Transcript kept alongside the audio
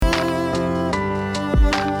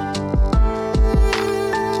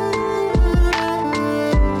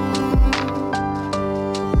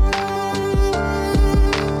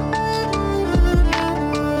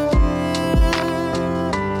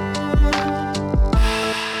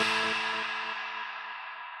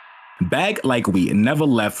back like we never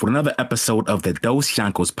left with another episode of the Dos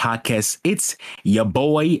Yankos podcast. It's your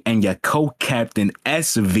boy and your co-captain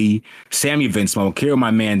SV, Sammy Vince Smoke. Here with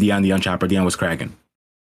my man, Dion the Young Chopper. Dion, what's cracking?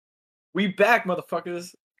 We back,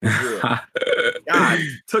 motherfuckers. God,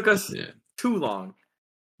 took us too long.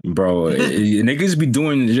 Bro, niggas be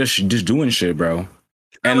doing just doing shit, bro.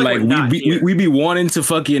 And like we be wanting to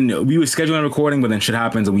fucking, we were scheduling recording, but then shit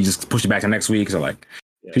happens and we just push it back to next week. So like,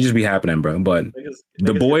 it just be happening, bro. But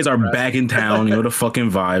the boys are back in town. You know the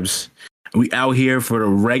fucking vibes. We out here for the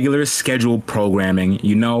regular scheduled programming.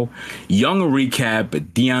 You know, young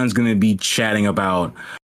recap. Dion's gonna be chatting about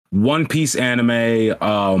One Piece anime,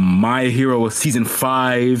 My Hero season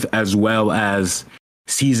 5, as well as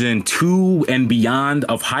season 2 and beyond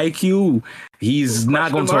of Haikyuu. He's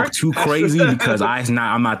not going to talk too crazy because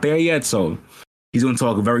I'm not there yet. So he's going to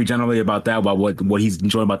talk very generally about that, about what he's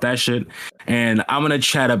enjoying about that shit. And I'm going to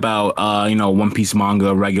chat about, One Piece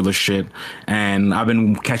manga, regular shit. And I've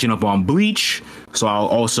been catching up on Bleach. So I'll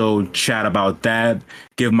also chat about that,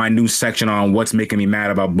 give my new section on what's making me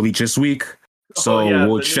mad about Bleach this week. So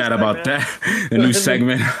we'll chat about that. The new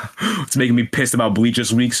segment. It's making me pissed about Bleach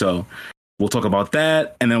this week. So we'll talk about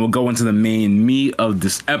that, and then we'll go into the main meat of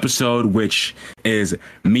this episode, which is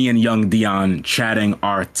me and young Dion chatting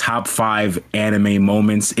our top 5 anime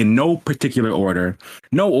moments in no particular order.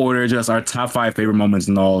 No order, just our top 5 favorite moments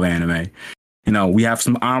in all of anime. You know, we have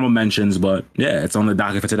some honorable mentions, but yeah, it's on the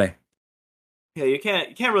docket for today. Yeah, you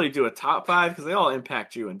can't really do a top 5 because they all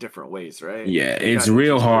impact you in different ways, right? Yeah, it's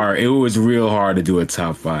real hard. It was real hard to do a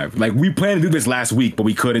top 5. Like, we planned to do this last week, but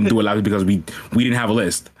we couldn't do it because we didn't have a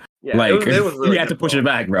list. Yeah, like it was really we had to push it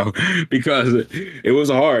back, bro, because it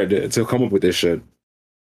was hard to come up with this shit.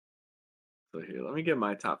 So here, let me get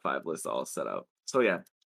my top 5 list all set up. So yeah,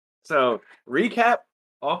 so recap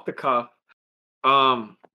off the cuff. I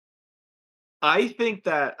think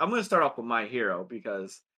that I'm gonna start off with My Hero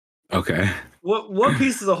because One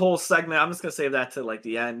Piece is a whole segment. I'm just gonna save that to like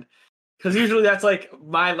the end because usually that's like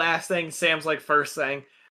my last thing. Sam's like first thing.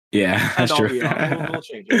 Yeah, that's true. We'll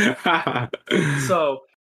change it. So.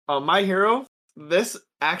 My Hero, this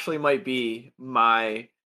actually might be my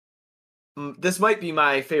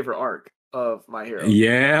favorite arc of My Hero.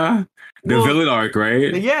 Yeah, the villain arc,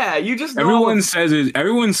 right? Yeah, you just know everyone says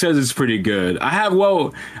it's pretty good. I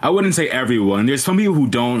wouldn't say everyone. There's some people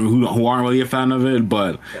who aren't really a fan of it,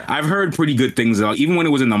 but I've heard pretty good things. Even when it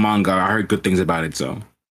was in the manga, I heard good things about it. So,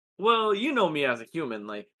 well, you know me as a human,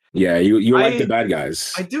 like. Yeah, you like the bad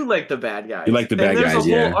guys. I do like the bad guys. You like the bad guys, There's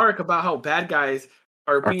a whole arc about how bad guys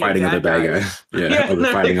are fighting other bad guys. Yeah,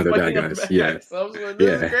 fighting other bad guys. Yeah. So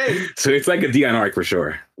this is great. So it's like a Dion arc for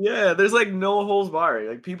sure. Yeah, there's like no holes barred.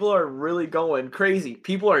 Like people are really going crazy.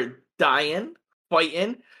 People are dying,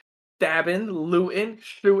 fighting, stabbing, looting,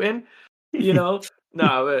 shooting. You know,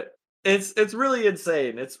 no, but it's really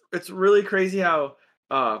insane. It's really crazy how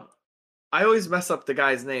I always mess up the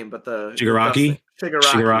guy's name, but the Shigaraki,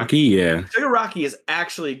 yeah. Shigaraki is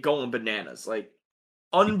actually going bananas. Like.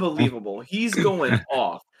 Unbelievable. He's going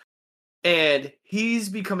off and he's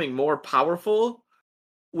becoming more powerful,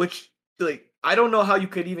 which like I don't know how you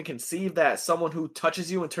could even conceive that someone who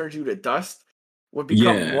touches you and turns you to dust would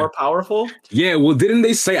become more powerful. Yeah, well, didn't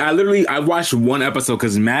they say I watched one episode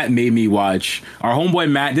because Matt made me watch. Our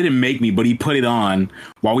homeboy Matt didn't make me, but he put it on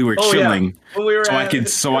while we were chilling. Yeah. When we were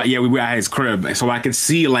we were at his crib, so I could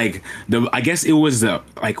see like I guess it was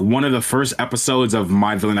like one of the first episodes of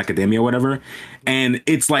My Villain Academia or whatever, and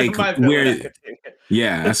it's like where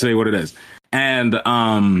I'll say what it is,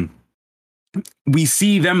 and we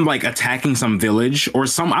see them like attacking some village or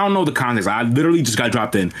some, I don't know the context. I literally just got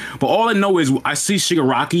dropped in. But all I know is I see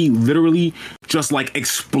Shigaraki literally just like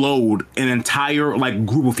explode an entire like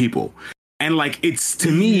group of people. And like it's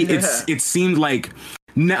to me, it seemed like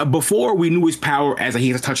now, before we knew his power as he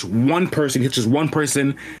has to touch one person, he touches one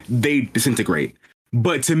person, they disintegrate.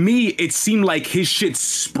 But to me, it seemed like his shit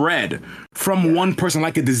spread from one person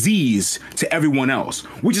like a disease to everyone else,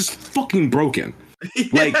 which is fucking broken.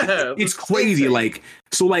 Like it's crazy. Like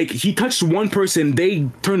so, like he touched one person, they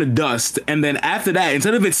turn to dust, and then after that,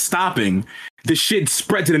 instead of it stopping, the shit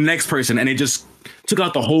spread to the next person, and it just took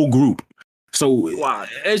out the whole group. So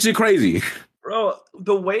it's just crazy, bro.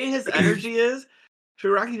 The way his energy is,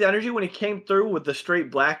 Shiraki's energy when he came through with the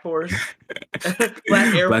straight Black Force,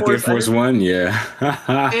 Black Air Force One, yeah.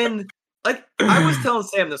 And like I was telling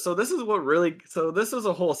Sam this, so this is a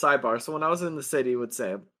whole sidebar. So when I was in the city with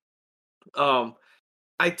Sam,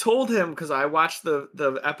 I told him because I watched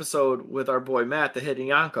the episode with our boy Matt, the Hidden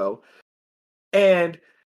Yonko, and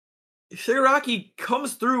Shigaraki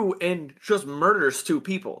comes through and just murders 2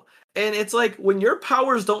 people. And it's like when your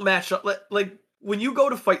powers don't match up, like when you go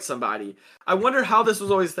to fight somebody, I wonder how this was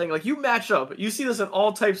always a thing. Like, you match up. You see this in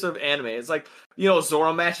all types of anime. It's like,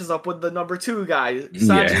 Zoro matches up with the number 2 guy.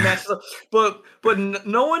 Sanji matches up. But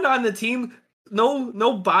no one on the team,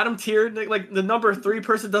 no bottom tier, like the number 3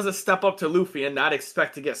 person doesn't step up to Luffy and not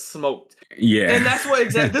expect to get smoked. Yeah. And that's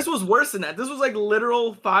what this was worse than that. This was like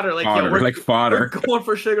literal fodder. Like, fodder. We're going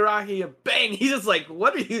for Shigaraki and bang. He's just like,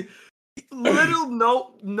 what are you...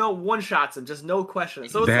 no one shots him, just no question.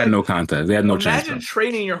 So they had no contest. They had no chance. Imagine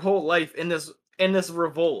training your whole life in this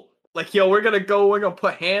revolt. Like, we're gonna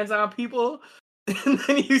put hands on people, and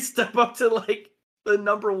then you step up to like the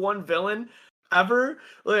number 1 villain ever.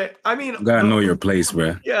 Like, I mean, you gotta know your place,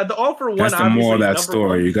 bro. Yeah, the All for One. That's the moral of that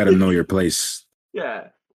story. 1. You gotta know your place. Yeah.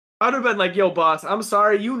 I'd have been like, yo, boss, I'm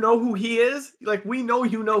sorry, you know who he is? Like, we know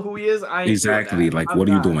you know who he is. Exactly. Like, what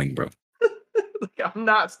are you doing, bro? I'm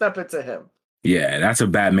not stepping to him. Yeah, that's a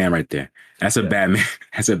bad man right there. That's a bad man.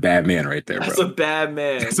 That's a bad man right there, bro. That's a bad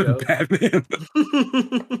man. That's a bad man.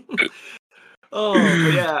 Oh,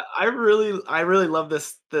 but yeah, I really love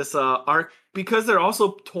this arc because they're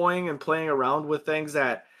also toying and playing around with things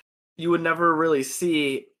that you would never really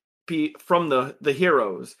see from the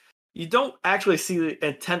heroes. You don't actually see the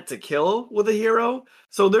intent to kill with a hero.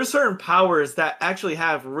 So there's certain powers that actually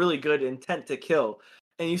have really good intent to kill.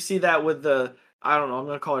 And you see that with I don't know, I'm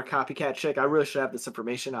going to call her copycat chick. I really should have this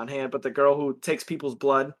information on hand, but the girl who takes people's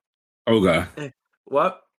blood. Toga.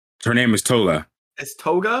 What? Her name is Toga. It's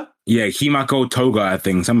Toga? Yeah, Himako Toga, I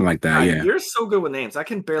think. Something like that, yeah. You're so good with names. I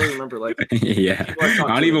can barely remember, like... Yeah. I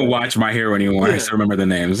don't even watch My Hero anymore. Yeah. I still remember the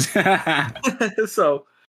names. So,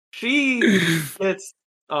 she gets,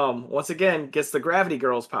 once again, gets the Gravity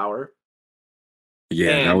Girl's power.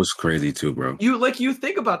 Yeah, and that was crazy too, bro. You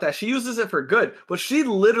think about that. She uses it for good, but she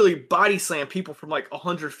literally body slammed people from like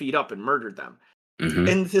 100 feet up and murdered them. Mm-hmm.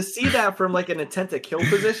 And to see that from like an intent to kill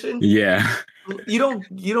position, yeah, you don't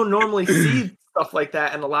normally see stuff like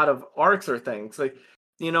that in a lot of arcs or things. Like,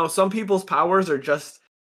 some people's powers are just,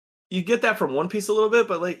 you get that from One Piece a little bit,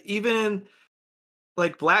 but like even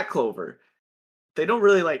like Black Clover, they don't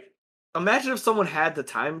really like. Imagine if someone had the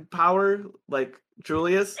time power like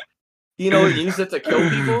Julius. Use it to kill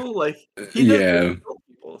people. Like, he doesn't kill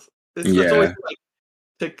people. It's just always like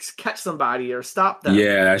to catch somebody or stop them.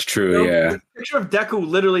 Yeah, that's true. Yeah. The picture of Deku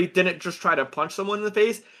literally didn't just try to punch someone in the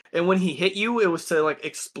face, and when he hit you, it was to like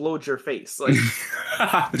explode your face. Like,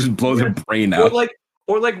 just blow their brain out.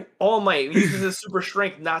 Or like All Might uses his super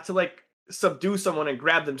strength not to like subdue someone and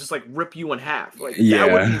grab them, just like rip you in half. Like,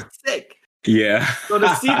 that would be sick. Yeah. So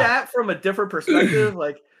to see that from a different perspective,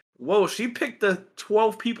 like, whoa, she picked the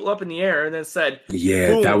 12 people up in the air and then said,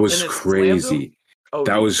 yeah, that was crazy.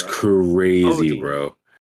 That was crazy, bro.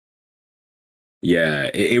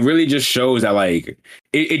 Yeah, it really just shows that like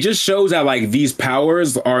it just shows that like these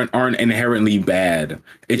powers aren't inherently bad.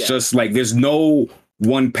 It's just like there's no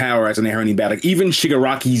one power that's inherently bad. Like even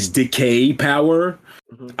Shigaraki's decay power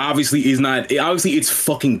obviously it's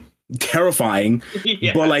fucking terrifying,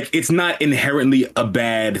 but like it's not inherently a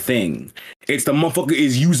bad thing. It's the motherfucker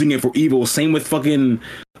is using it for evil. Same with fucking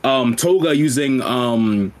Toga using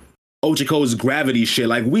Ochiko's gravity shit.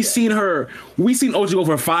 Like we seen Ochiko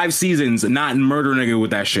for 5 seasons not murder nigga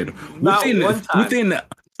with that shit. Within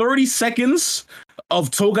 30 seconds of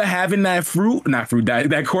Toga having that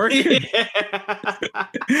that quirk,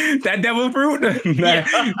 that devil fruit,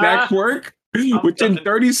 that quirk. Within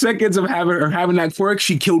 30 seconds of having that quirk,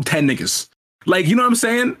 she killed 10 niggas. Like, you know what I'm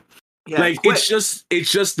saying? Yeah, like it's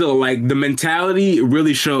just the like the mentality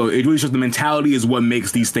really shows the mentality is what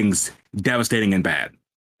makes these things devastating and bad.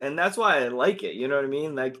 And that's why I like it. You know what I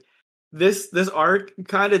mean? Like this arc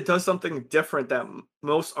kind of does something different that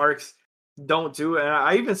most arcs don't do. And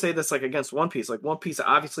I even say this like against One Piece. Like One Piece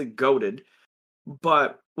obviously goated,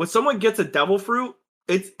 but when someone gets a devil fruit,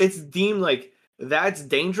 it's deemed like that's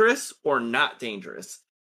dangerous or not dangerous.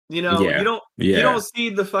 You know, you don't see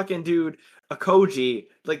the fucking dude Akoji,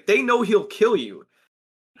 like they know he'll kill you.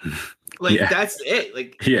 Like that's it.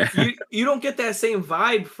 Like you don't get that same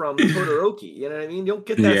vibe from Todoroki. You know what I mean? You don't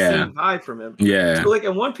get that same vibe from him. Yeah. So like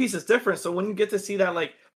in One Piece it's different. So when you get to see that,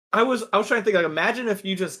 like I was trying to think, like imagine if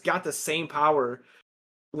you just got the same power,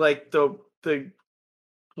 like the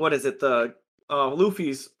what is it, the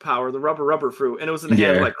Luffy's power, the rubber fruit, and it was in the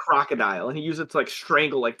hand of like Crocodile, and he used it to like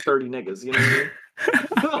strangle like 30 niggas. You know what I mean?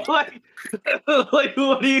 like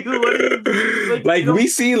what do you like we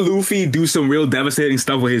see Luffy do some real devastating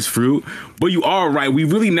stuff with his fruit, but you are right, we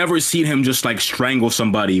really never seen him just like strangle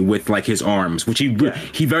somebody with like his arms, which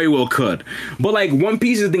he very well could. But like One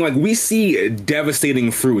Piece is the thing, like we see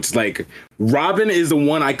devastating fruits. Like Robin is the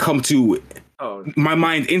one I come to my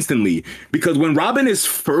mind instantly, because when Robin is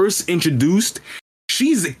first introduced,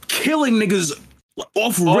 she's killing niggas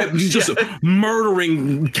off rip. She's just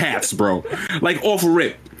murdering cats, bro. Like off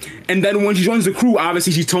rip. And then when she joins the crew,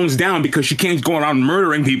 obviously she tones down because she can't go around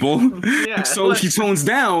murdering people. Yeah, so she tones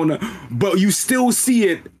down, but you still see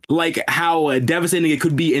it like how devastating it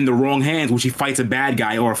could be in the wrong hands when she fights a bad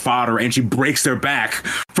guy or a fodder and she breaks their back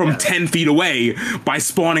from 10 feet away by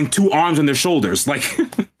spawning 2 arms on their shoulders. Like,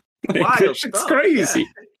 it's crazy. Yeah.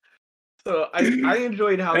 So I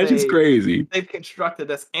enjoyed how that's just crazy. They've constructed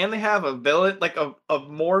this, and they have a villain, like a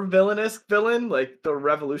more villainous villain, like the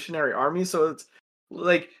Revolutionary Army. So it's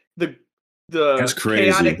like the that's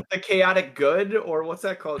crazy. chaotic good, or what's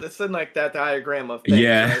that called? It's in like that diagram of things,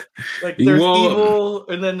 yeah. Right? Like there's evil,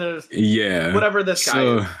 and then there's whatever this guy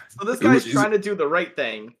is. So this guy's trying to do the right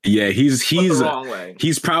thing. Yeah, he's the wrong way.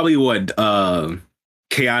 He's probably what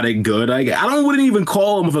chaotic good. I wouldn't even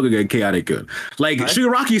call him a chaotic good. Like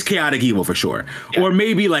Shigaraki's chaotic evil for sure, or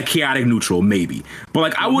maybe like chaotic neutral, maybe. But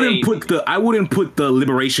like I wouldn't put the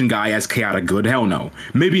liberation guy as chaotic good. Hell no.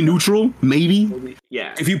 Maybe neutral, maybe.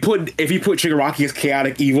 Yeah. If you put Shigaraki as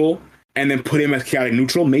chaotic evil and then put him as chaotic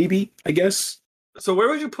neutral, maybe, I guess. So where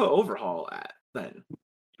would you put Overhaul at then?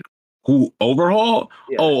 Who, Overhaul?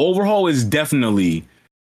 Yeah. Oh, Overhaul is definitely.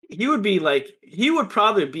 He would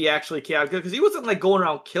probably be actually chaotic good because he wasn't like going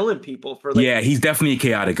around killing people for like. Yeah, he's definitely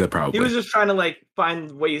chaotic good. Probably he was just trying to like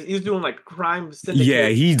find ways. He was doing like crime. Yeah,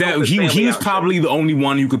 he was probably the only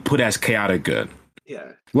one you could put as chaotic good.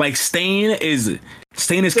 Yeah, like Stain is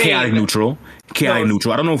chaotic neutral. Chaotic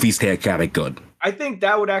neutral. I don't know if he's chaotic good. I think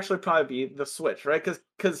that would actually probably be the switch, right?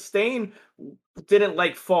 Because Stain didn't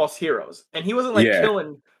like false heroes, and he wasn't like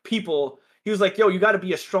killing people. He was like, yo, you got to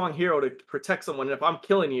be a strong hero to protect someone. And if I'm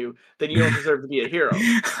killing you, then you don't deserve to be a hero.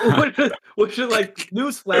 which is like,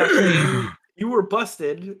 newsflash, you were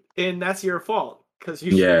busted, and that's your fault because you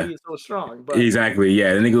should be so strong. But exactly,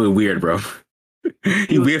 yeah. The nigga was weird, bro.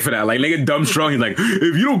 He's weird for that. Like, nigga, dumb strong. He's like,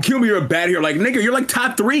 if you don't kill me, you're a bad hero. Like, nigga, you're like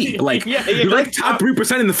top 3. Like, you're like top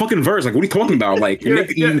 3% in the fucking verse. Like, what are you talking about? Like,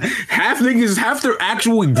 half their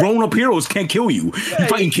actual grown up heroes can't kill you. You're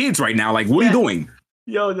fighting kids right now. Like, what are you doing?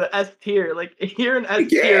 Yo, the S tier, like you're an S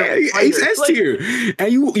tier. Yeah, it's S tier,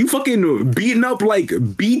 and you fucking beating up like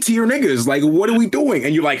B tier niggas. Like, what are we doing?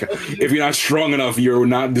 And you're like, if you're not strong enough, you're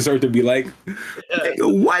not deserve to be like,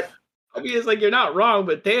 what? I mean, it's like you're not wrong,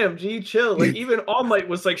 but damn, G, chill. Like even All Might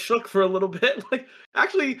was like shook for a little bit. Like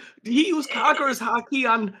actually, he used Conqueror's Haki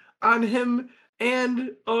on him, and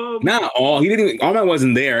not all. He didn't even. All Might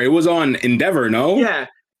wasn't there. It was on Endeavor. No. Yeah.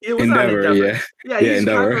 It was Endeavor, on Endeavor. Yeah, he's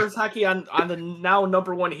Conqueror's Haki on the now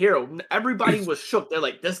 #1 hero. Everybody was shook. They're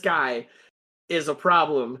like, this guy is a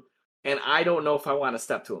problem, and I don't know if I want to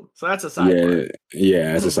step to him. So that's a sidebar.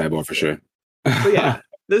 Yeah, that's a sidebar for sure. But yeah,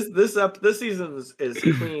 this season is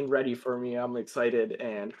clean ready for me. I'm excited,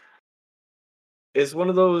 and it's one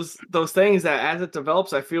of those things that as it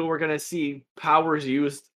develops, I feel we're gonna see powers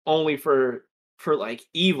used only for like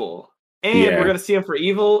evil. And we're going to see him for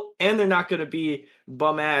evil, and they're not going to be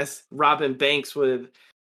bum-ass Robin Banks with,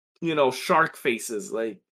 shark faces.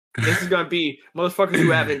 Like, this is going to be motherfuckers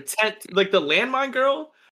who have intent. Like, the landmine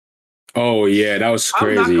girl. Oh, yeah, that was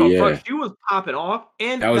crazy, She was popping off.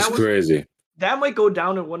 And that was crazy. That might go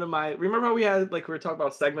down in one of my... Remember how we had, like, we were talking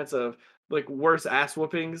about segments of, like, worst ass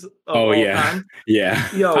whoopings of all time? Yeah.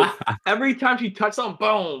 Yo, every time she touched something,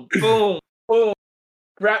 boom, boom, boom.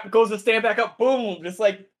 Goes to stand back up, boom. Just,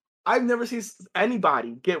 like... I've never seen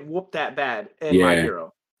anybody get whooped that bad in My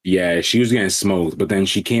Hero. Yeah, she was getting smoked, but then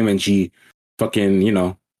she came and she fucking,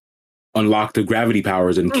 unlocked the gravity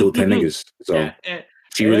powers and killed 10 niggas. So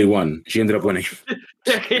she really won. She ended up winning.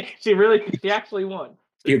 She actually won.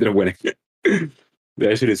 She ended up winning.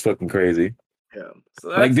 That shit is fucking crazy. Yeah. So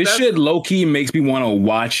like this shit low key makes me want to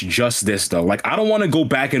watch just this though. Like I don't want to go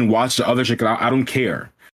back and watch the other shit. I don't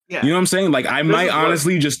care. Yeah. You know what I'm saying? Like I might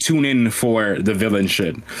honestly just tune in for the villain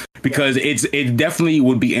shit because it definitely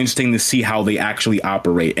would be interesting to see how they actually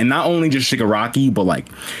operate, and not only just Shigaraki, but like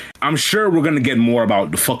I'm sure we're gonna get more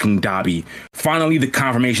about the fucking Dabi. Finally, the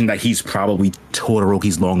confirmation that he's probably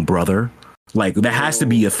Todoroki's long brother. Like that has to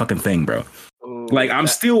be a fucking thing, bro. Like I'm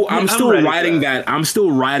still riding that. I'm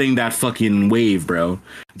still riding that fucking wave, bro.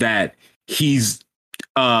 That he's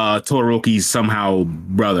Todoroki's somehow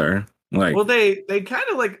brother. Like, well, they kind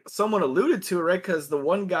of like someone alluded to it, right? Because the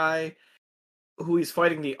one guy who he's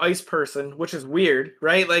fighting, the ice person, which is weird,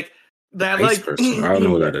 right? Like that, ice like person. I don't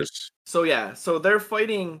know what that is. So yeah, so they're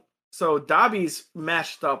fighting. So Dabi's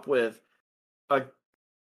matched up with a.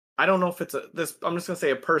 I don't know if it's this. I'm just gonna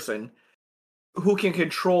say a person who can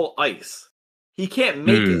control ice. He can't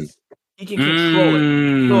make it. He can control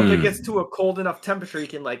it. So if it gets to a cold enough temperature, he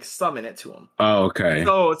can like summon it to him. Oh, okay.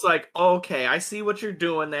 So it's like, okay, I see what you're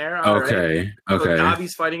doing there. All okay. Right. Okay. So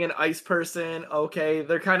Dobby's fighting an ice person. Okay.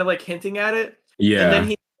 They're kind of like hinting at it. Yeah. And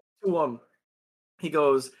then he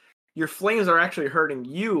goes, your flames are actually hurting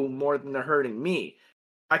you more than they're hurting me.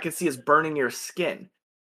 I can see it's burning your skin.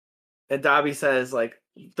 And Dobby says, like,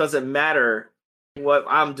 doesn't matter what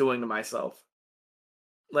I'm doing to myself.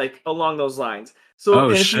 Like, along those lines.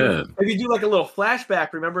 So if you do like a little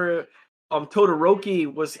flashback, remember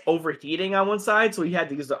Todoroki was overheating on one side, so he had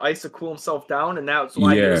to use the ice to cool himself down, and that's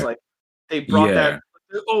why he was like, they brought that.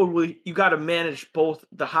 Oh, well, you got to manage both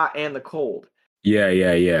the hot and the cold.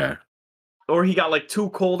 Yeah. Or he got like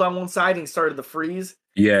too cold on one side and he started to freeze.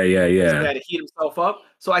 Yeah. So he had to heat himself up.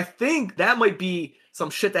 So I think that might be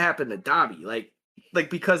some shit that happened to Dobby, like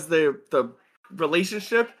because the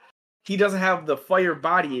relationship, he doesn't have the fire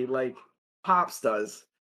body like Pops does,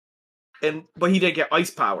 but he did get ice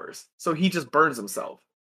powers, so he just burns himself.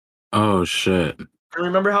 Oh shit! And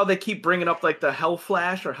remember how they keep bringing up like the Hell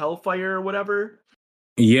Flash or Hellfire or whatever?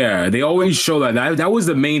 Yeah, they always show that. That was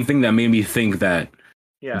the main thing that made me think that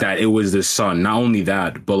it was the sun. Not only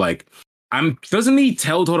that, but like, doesn't he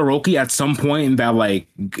tell Todoroki at some point that like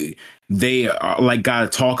they like gotta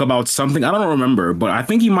talk about something? I don't remember, but I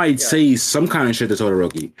think he might say some kind of shit to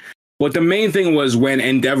Todoroki. But the main thing was when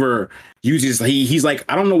Endeavor uses, he's like,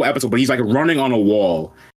 I don't know what episode, but he's like running on a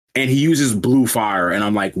wall and he uses blue fire. And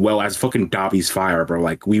I'm like, well, that's fucking Dobby's fire, bro.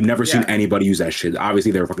 Like, we've never seen anybody use that shit.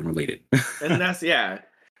 Obviously, they're fucking related. And that's, and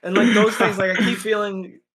like those things, like I keep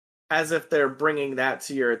feeling as if they're bringing that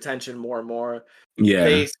to your attention more and more. Yeah.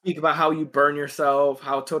 They speak about how you burn yourself,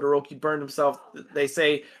 how Todoroki burned himself. They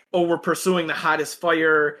say, oh, we're pursuing the hottest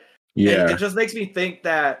fire. Yeah. And it just makes me think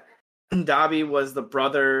that Dobby was the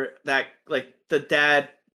brother that like the dad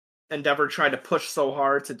Endeavor tried to push so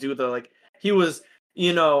hard to do the like he was,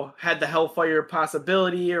 had the Hellfire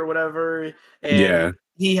possibility or whatever, and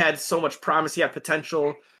he had so much promise, he had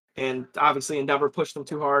potential, and obviously Endeavor pushed him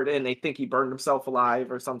too hard and they think he burned himself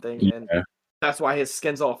alive or something, and that's why his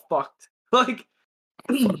skin's all fucked. Like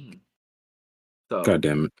so God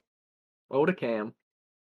damn it. Oda Cam.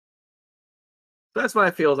 That's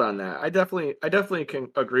my feels on that. I definitely can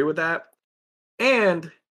agree with that.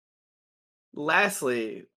 And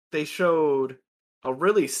lastly, they showed a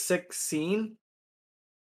really sick scene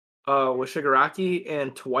with Shigaraki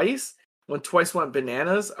and Twice when Twice went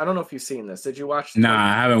bananas. I don't know if you've seen this. Did you watch? Nah,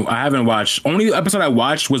 I haven't watched. Only episode I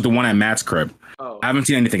watched was the one at Matt's crib. Oh. I haven't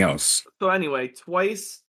seen anything else. So anyway,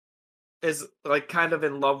 Twice is like kind of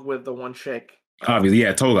in love with the one chick. Obviously,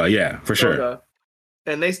 Toga, for sure.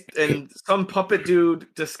 And some puppet dude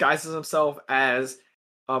disguises himself as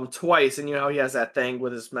Twice, and he has that thing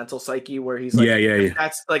with his mental psyche where he's like,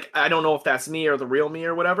 that's like, I don't know if that's me or the real me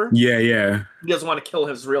or whatever. Yeah. He doesn't want to kill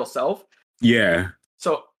his real self. Yeah.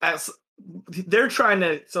 So they're trying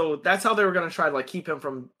to, so that's how they were gonna try to like keep him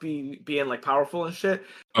from being like powerful and shit.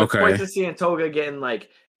 But Twice is seeing Toga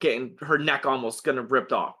getting her neck almost gonna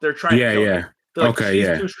ripped off. They're trying to kill her. They're like,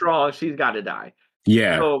 she's too strong, she's gotta die.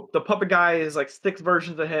 Yeah. So the puppet guy is like 6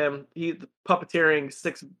 versions of him. He's puppeteering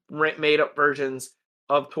 6 made up versions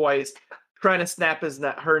of Twice, trying to snap his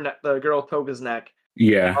neck, the girl Toga's neck.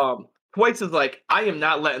 Yeah. Twice is like, I am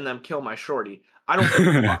not letting them kill my shorty. I don't think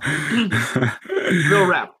real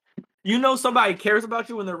rap. Somebody cares about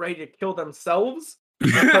you when they're ready to kill themselves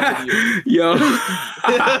because of you. Yo.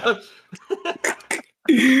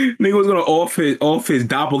 Nigga was gonna off his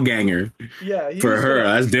doppelganger. Yeah. For her,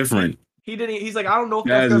 that's different. He didn't. He's like, I don't know if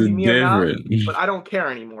that's gonna be me or not, but I don't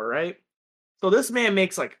care anymore, right? So this man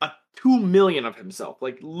makes like 2 million of himself,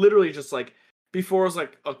 like literally just like before it was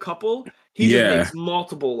like a couple. He just makes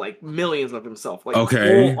multiple like millions of himself, like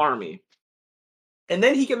whole army, and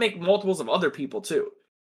then he can make multiples of other people too.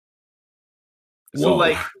 So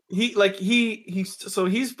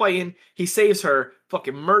he's fighting. He saves her.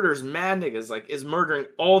 Fucking murders mad niggas. Like is murdering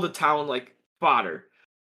all the town like fodder.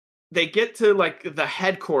 They get to like the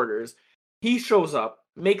headquarters. He shows up,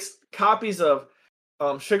 makes copies of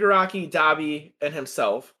Shigaraki, Dobby, and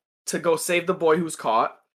himself to go save the boy who's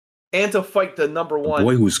caught and to fight the number one.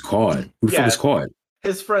 Boy who's caught? Who was caught?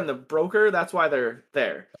 His friend, the broker. That's why they're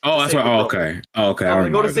there. Oh, that's why. Oh, okay. They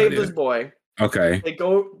go to save this boy. Okay. They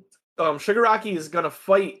go. Shigaraki is gonna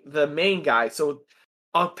fight the main guy. So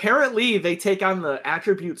apparently, they take on the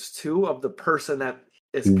attributes too of the person that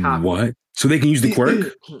is copied. What? So they can use the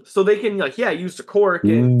quirk? So they can use the quirk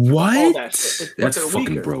and all that shit. That's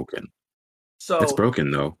fucking broken. So it's broken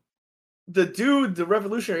though. The dude, the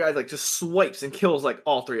revolutionary guy, like just swipes and kills like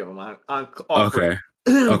all 3 of them on okay.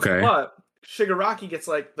 Okay. But Shigaraki gets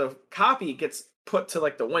like the copy gets put to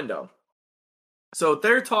like the window. So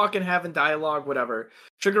they're talking, having dialogue, whatever.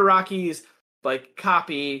 Shigaraki's like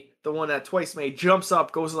copy, the one that Twice made, jumps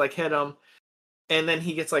up, goes to like hit him, and then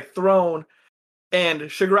he gets like thrown. And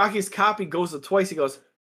Shigaraki's copy goes to Twice. He goes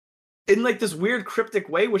in like this weird cryptic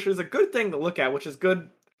way, which is a good thing to look at, which is good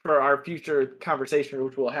for our future conversation,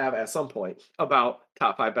 which we'll have at some point about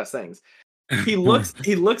top 5 best things. He looks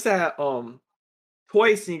at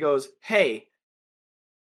Twice and he goes, "Hey,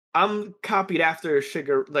 I'm copied after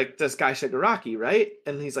this guy Shigaraki, right?"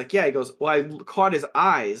 And he's like, "Yeah." He goes, "Well, I caught his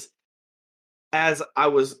eyes as I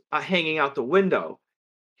was hanging out the window.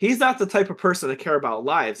 He's not the type of person to care about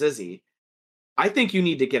lives, is he? I think you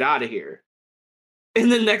need to get out of here."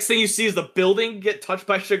 And the next thing you see is the building get touched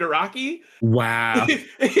by Shigaraki. Wow.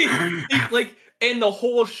 And the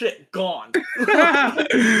whole shit gone.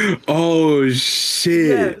 Oh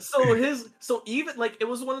shit. Yeah, so even like it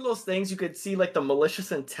was one of those things you could see like the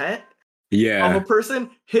malicious intent of a person.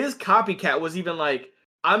 His copycat was even like,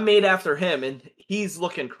 "I'm made after him and he's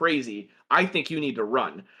looking crazy. I think you need to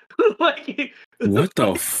run." Like, what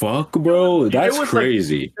the fuck, bro? That's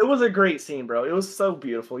crazy. It was a great scene, bro. It was so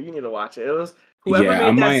beautiful. You need to watch it. It was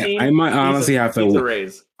whoever made that scene. I might honestly have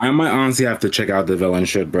to check out the villain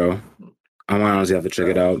shit, bro. I might honestly have to check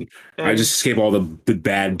it out. And I just escape all the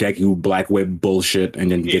bad Deku Black Whip bullshit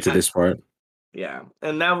and then get to this part. Yeah,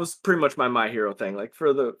 and that was pretty much my Hero thing. Like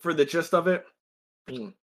for the gist of it,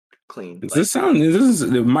 clean.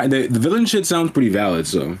 The villain shit sounds pretty valid.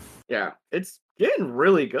 So yeah, it's getting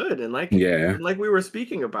really good, and like we were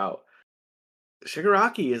speaking about,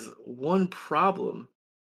 Shigaraki is one problem.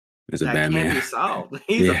 He's a bad man. Can't be solved.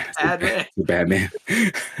 He's a bad man. He's a bad man.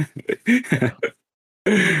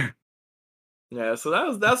 Yeah,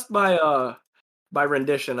 so that's my my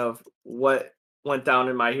rendition of what went down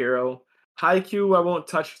in My Hero. Haikyuu, I won't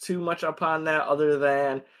touch too much upon that, other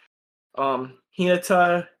than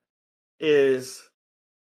Hinata is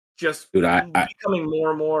just becoming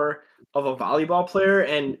more and more of a volleyball player.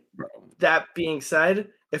 And that being said,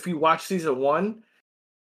 if you watch season 1,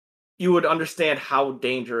 you would understand how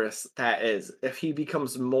dangerous that is. If he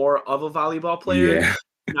becomes more of a volleyball player,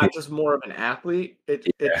 not just more of an athlete, it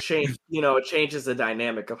changes the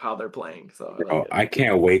dynamic of how they're playing. So bro, I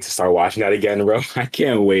can't wait to start watching that again, bro. I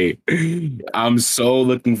can't wait. I'm so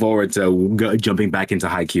looking forward to jumping back into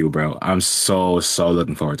Haikyuu, bro. I'm so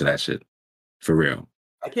looking forward to that shit. For real.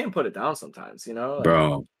 I can't put it down sometimes,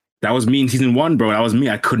 bro. That was me in season 1, bro. That was me.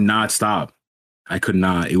 I could not stop. I could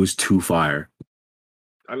not. It was too fire.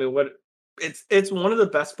 I mean, it's one of the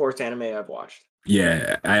best sports anime I've watched.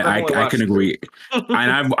 Yeah, I can agree.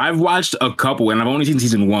 And I've watched a couple, and I've only seen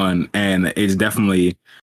season 1, and it's definitely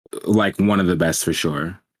like one of the best for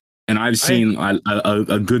sure. And I've seen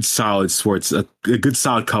a good solid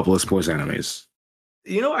couple of sports animes.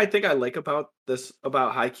 I think I like about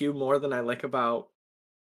Haikyuu more than I like about.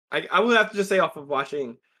 I would have to just say off of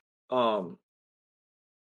watching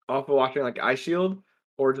like Eye Shield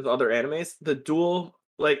or just other animes, the dual.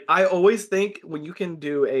 Like, I always think when you can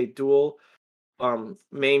do a dual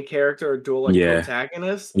main character or dual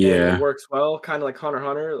protagonist, and it works well, kind of like Hunter x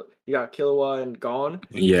Hunter, you got Killua and Gon.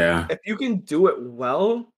 Yeah. If you can do it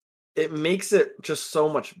well, it makes it just so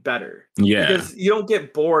much better. Yeah. Because you don't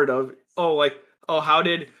get bored of, cool,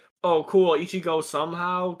 Ichigo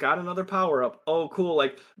somehow got another power up. Oh, cool,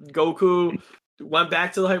 like Goku went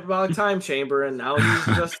back to the hyperbolic time chamber and now he's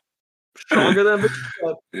just stronger than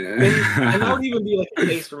Vegeta. And that would even be like a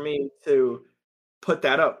case for me to put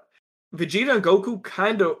that up. Vegeta and Goku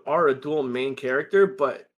kind of are a dual main character,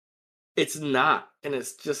 but it's not, and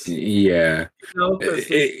it's just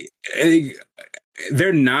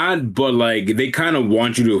they're not, but like they kind of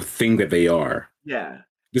want you to think that they are. Yeah.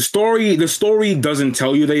 The story doesn't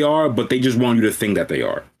tell you they are, but they just want you to think that they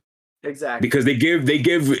are. Exactly. Because they give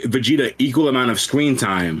Vegeta equal amount of screen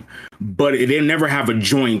time, but they never have a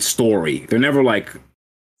joint story. They're never like,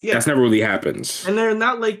 that's never really happens. And they're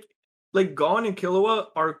not like Gon and Killua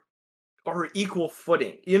are equal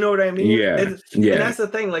footing. You know what I mean? Yeah. And that's the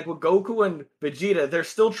thing. Like with Goku and Vegeta, they're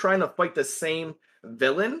still trying to fight the same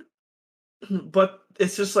villain, but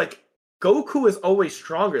it's just like Goku is always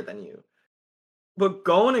stronger than you. But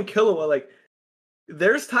Gon and Killua, like,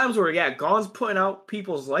 there's times where Gon's putting out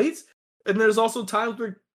people's lights, and there's also times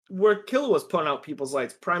where Killua's putting out people's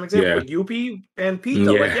lights. Prime example, Yuppie and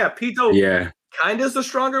Pito. Pito kind of is the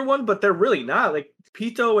stronger one, but they're really not. Like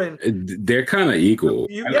Pito and they're kind of equal.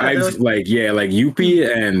 Yuppie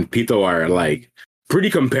and Pito are like pretty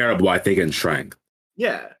comparable, I think, in strength.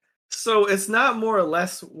 Yeah. So it's not more or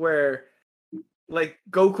less where like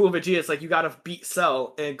Goku and Vegeta, it's like you gotta beat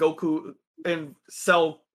Cell, and Goku and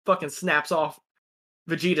Cell fucking snaps off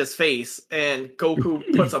Vegeta's face, and Goku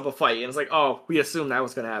puts up a fight, and it's like, oh, we assumed that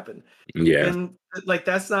was going to happen. Yeah, and like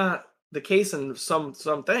that's not the case in some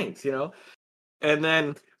things, you know. And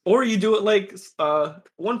then, or you do it like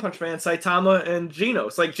One Punch Man, Saitama and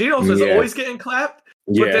Genos. Like Genos is always getting clapped,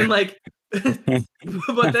 but then like,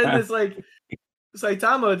 but then it's like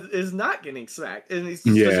Saitama is not getting smacked, and he's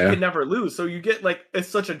just he can never lose. So you get like it's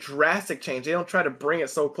such a drastic change. They don't try to bring it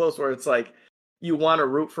so close where it's like you want to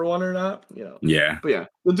root for one or not, you know. Yeah. But yeah,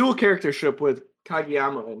 the dual charactership with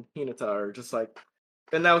Kageyama and Hinata are just like,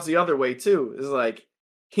 and that was the other way too. Is like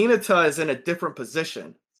Hinata is in a different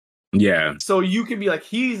position. Yeah. So you can be like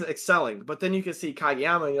he's excelling, but then you can see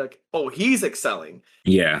Kageyama and you're like, oh, he's excelling.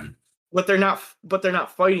 Yeah. But they're not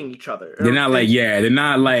fighting each other. They're not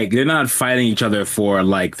they're not fighting each other for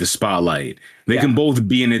like the spotlight. They can both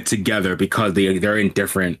be in it together because they're in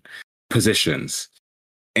different positions.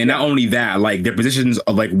 And not only that, like their positions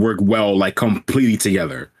like work well, like completely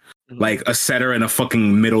together. Mm-hmm. Like a setter and a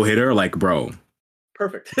fucking middle hitter, like bro.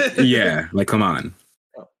 Perfect. Yeah, like come on.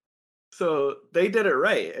 So they did it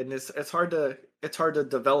right, and it's hard to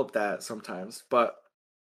develop that sometimes, but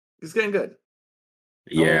he's getting good.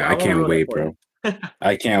 Yeah, I can't wait, bro.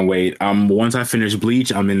 I can't wait. Once I finish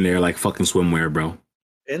Bleach, I'm in there like fucking swimwear, bro.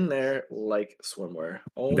 In there like swimwear.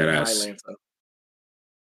 Oh my Lanza.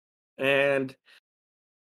 And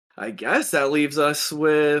I guess that leaves us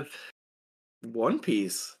with One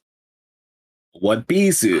Piece. One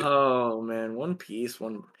Piece. Oh man, One Piece.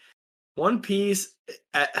 One Piece.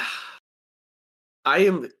 I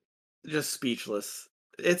am just speechless.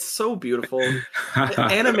 It's so beautiful.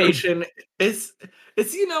 Animation. It's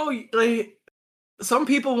you know, like some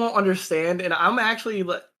people won't understand, and I'm actually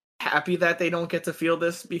happy that they don't get to feel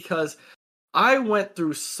this because I went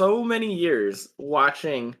through so many years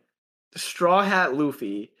watching Straw Hat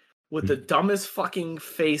Luffy with the dumbest fucking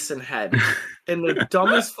face and head and the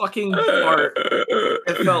dumbest fucking art,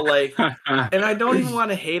 it felt like. And I don't even want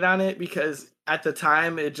to hate on it because at the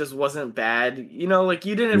time it just wasn't bad. You know, like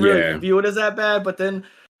you didn't really view it as that bad, but then,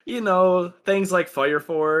 you know, things like Fire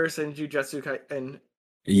Force and Jujutsu and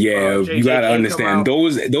you gotta understand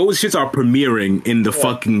those shits are premiering in the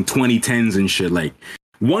fucking 2010s and shit. Like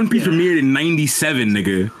One Piece premiered in 97,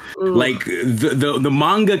 nigga. Ooh. Like the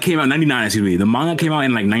manga came out 99, excuse me. The manga came out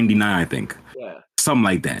in like 99, I think. Yeah. Something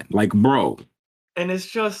like that. Like, bro. And it's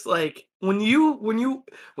just like when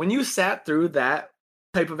you sat through that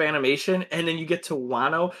type of animation and then you get to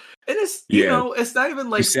Wano, and it's you know, it's not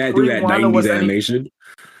even like you sat through that 90s animation.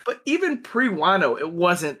 But even pre-Wano, it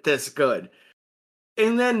wasn't this good.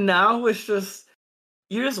 And then now it's just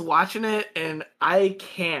you're just watching it and I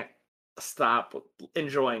can't stop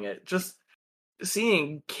enjoying it. Just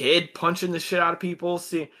seeing Kid punching the shit out of people,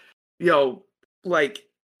 seeing like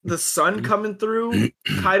the sun coming through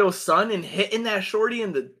Kaido's sun and hitting that shorty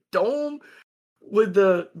in the dome with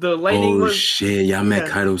the lightning. Oh shit, y'all met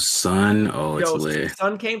Kaido's son. Oh, it's lit.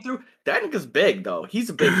 Sun came through. That nigga's big though. He's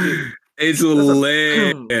a big dude. It's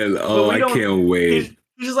lit. Oh, I can't wait.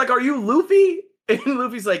 He's just like, are you Luffy? And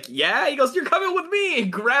Luffy's like, yeah. He goes, you're coming with me.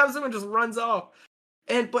 And grabs him and just runs off.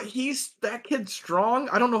 But that kid's strong.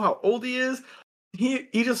 I don't know how old he is. He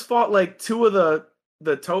just fought like two of the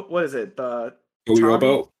what is it? The Toby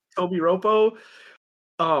Roppo.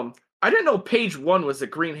 I didn't know Page 1 was the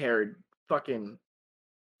green-haired fucking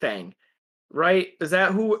thing. Right? Is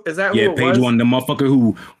that who Yeah, Page 1, the motherfucker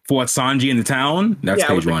who fought Sanji in the town. That's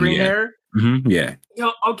Page 1. Green hair. Mm-hmm, yeah.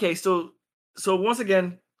 Okay, so once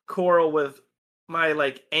again, quarrel with my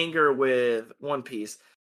like anger with One Piece.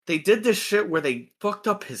 They did this shit where they fucked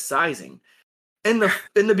up his sizing. In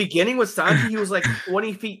the beginning with Sanji, he was like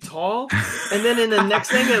 20 feet tall, and then in the next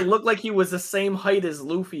thing, it looked like he was the same height as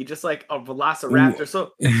Luffy, just like a Velociraptor.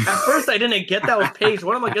 So at first, I didn't get that with Page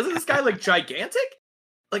 1. I'm like, isn't this guy like gigantic?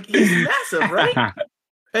 Like he's massive, right?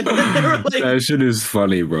 And then they were like, that shit is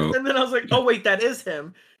funny, bro. And then I was like, oh wait, that is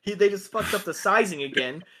him. They just fucked up the sizing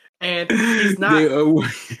again, and he's not.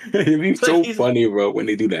 It'd be so funny, bro, when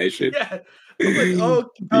they do that shit. Yeah, I'm like,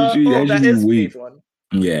 that is Page 1.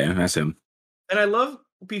 Yeah, that's him. And I love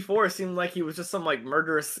before it seemed like he was just some like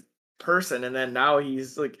murderous person, and then now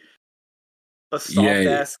he's like a soft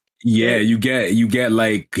ass. Yeah, you get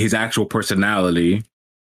like his actual personality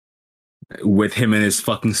with him and his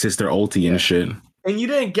fucking sister Ulti and shit. And you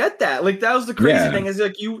didn't get that. Like that was the crazy thing. Is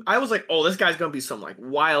like I was like, oh, this guy's gonna be some like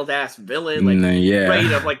wild ass villain, like ready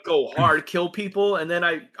to like go hard, kill people. And then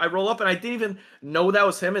I roll up and I didn't even know that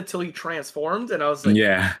was him until he transformed, and I was like,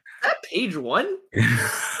 that Page 1? This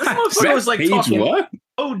motherfucker was like talking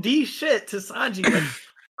OD shit to Sanji. Like,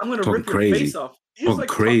 I'm gonna rip your face off. He was like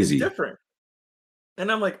crazy different.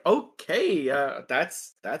 And I'm like, okay,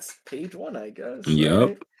 that's page 1, I guess. Yep.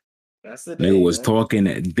 Right? That's the day. Nigga was talking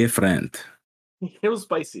different. It was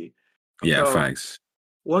spicy. Yeah, So, facts.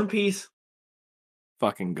 One Piece,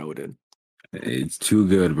 fucking goated. It's too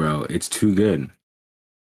good, bro. It's too good.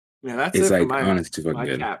 Yeah, that's it's it like, for my, honestly, fucking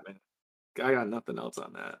good. cap, man. I got nothing else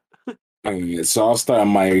on that. So I'll start on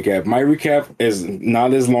my recap. My recap is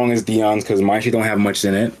not as long as Dion's because my shit don't have much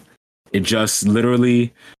in it. It just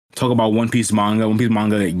literally talk about One Piece manga. One Piece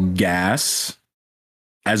manga gas,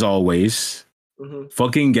 as always. Mm-hmm.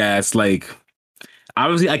 Fucking gas. Like,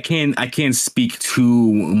 obviously, I can't speak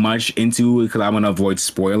too much into it because I want to avoid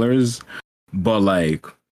spoilers. But like,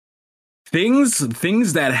 things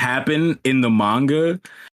that happen in the manga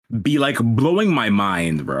be like blowing my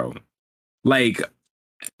mind, bro. Like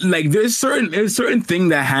there's certain thing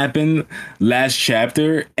that happened last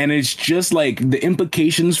chapter, and it's just like the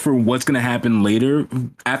implications for what's gonna happen later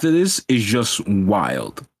after this is just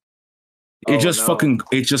wild. It's just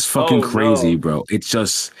fucking crazy, bro. It's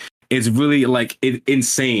really like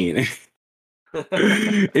insane.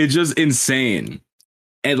 It's just insane.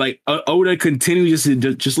 And like Oda continues to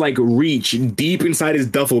just like reach deep inside his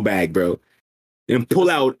duffel bag, bro, and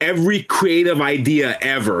pull out every creative idea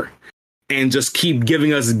ever and just keep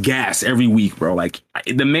giving us gas every week, bro. Like,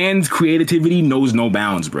 the man's creativity knows no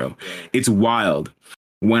bounds, bro. It's wild.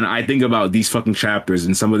 When I think about these fucking chapters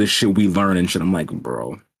and some of the shit we learn and shit, I'm like,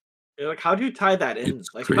 bro. You're like, how do you tie that in? It's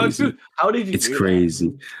like, crazy. how did you? It's crazy.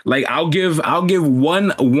 That? Like, I'll give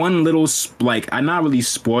one little like, I'm not really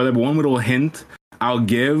spoiler, but one little hint I'll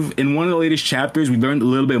give. In one of the latest chapters, we learned a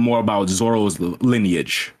little bit more about Zoro's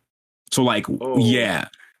lineage. So, like, yeah.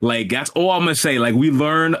 Like, that's all I'm gonna say. Like, we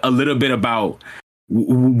learn a little bit about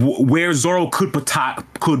where Zoro could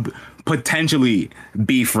potentially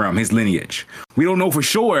be from, his lineage. We don't know for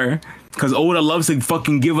sure because Oda loves to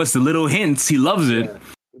fucking give us the little hints. He loves it,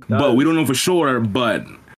 but we don't know for sure. But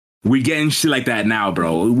we're getting shit like that now,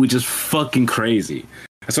 bro. We're just fucking crazy.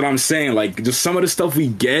 That's what I'm saying. Like, just some of the stuff we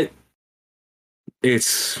get,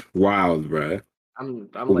 it's wild, bro. I'm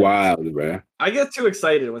like, wild, bro. I get too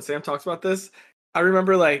excited when Sam talks about this. I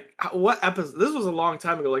remember, like, what episode? This was a long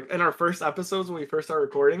time ago. Like, in our first episodes when we first started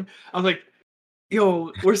recording, I was like,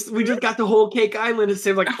 "Yo, we just got the whole Cake Island," and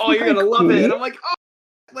Sam's like, "Oh, you're gonna love it," and I'm like, "Oh,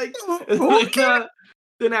 like."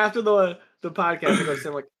 Then after the podcast, I go to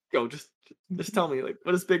Sam like, "Yo, just tell me, like,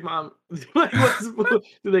 what does Big Mom like? What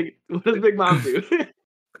does Big Mom do?"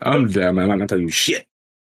 I'm damn, man. I'm not gonna tell you shit.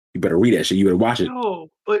 You better read that shit. You better watch it.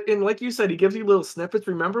 No, but and like you said, he gives you little snippets.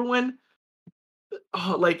 Remember when?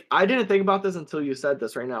 Oh, like, I didn't think about this until you said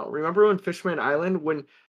this right now. Remember when Fishman Island, when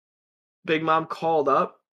Big Mom called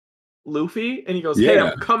up Luffy and he goes, "Hey,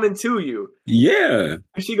 I'm coming to you." Yeah.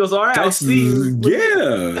 And she goes, "All right, I'll see you."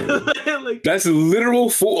 Yeah. Like, that's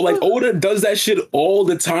literal like, Oda does that shit all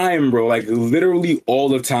the time, bro. Like, literally all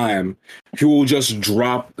the time. He will just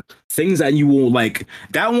drop things that you will like.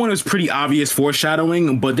 That one is pretty obvious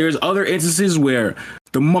foreshadowing, but there's other instances where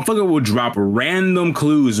the motherfucker will drop random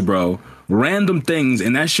clues, bro. Random things,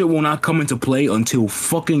 and that shit will not come into play until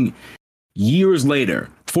fucking years later.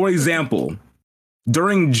 For example,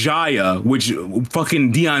 during Jaya, which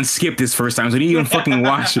fucking Dion skipped his first time, so he didn't even fucking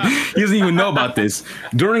watch it. He doesn't even know about this.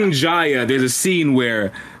 During Jaya, there's a scene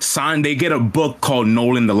where they get a book called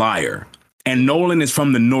Nolan the Liar, and Nolan is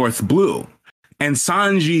from the North Blue, and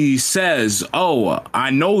Sanji says, "Oh,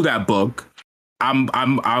 I know that book. I'm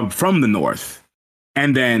from the North."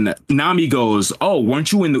 And then Nami goes, "Oh,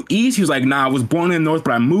 weren't you in the East?" He was like, "Nah, I was born in the North,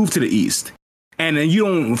 but I moved to the East." And then you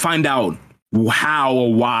don't find out how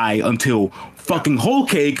or why until fucking Whole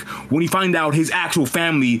Cake when you find out his actual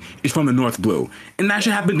family is from the North Blue. And that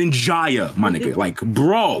shit happened in Jaya, my nigga. Like,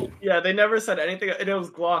 bro. Yeah, they never said anything, and it was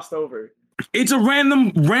glossed over. It's a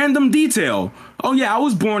random detail. Oh yeah, I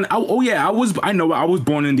was born. I was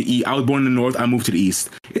born in the East. I was born in the North. I moved to the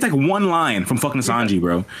East. It's like one line from fucking Sanji,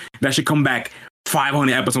 bro. That should come back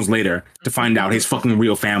 500 episodes later to find out his fucking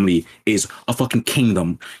real family is a fucking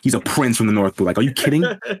kingdom. He's a prince from the North Blue. Like, are you kidding?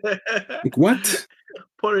 Like, what?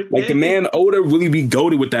 Like, the man Oda really be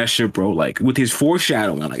goated with that shit, bro. Like, with his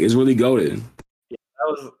foreshadowing, like, it's really goated. Yeah, that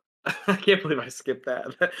was. I can't believe I skipped that.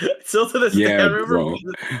 Still to this day, I remember. Bro.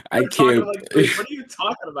 I can't. Like, what are you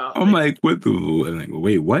talking about? I'm like, what the? Like,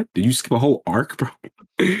 wait, what? Did you skip a whole arc, bro?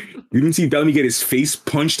 You didn't see Bellamy get his face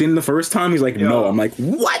punched in the first time? He's like, no. I'm like,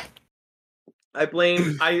 what?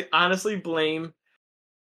 I honestly blame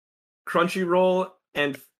Crunchyroll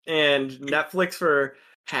and Netflix for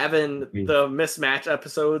having the mismatch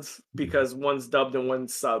episodes because one's dubbed and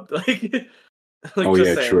one's subbed. Like oh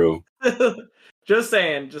yeah, saying. True. Just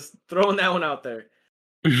saying, just throwing that one out there.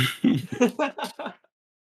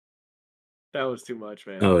 That was too much,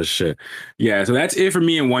 man. Oh shit. Yeah, so that's it for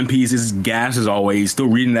me in One Piece. It's gas as always. Still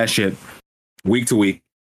reading that shit week to week.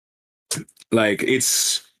 Like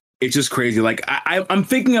it's just crazy. Like I'm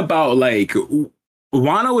thinking about like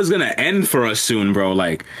Wano is gonna end for us soon, bro.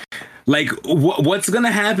 Like what's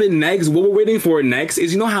gonna happen next? What we're waiting for next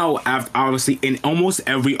is, you know how obviously in almost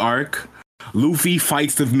every arc, Luffy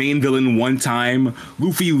fights the main villain one time,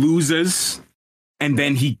 Luffy loses, and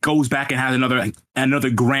then he goes back and has another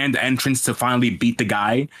grand entrance to finally beat the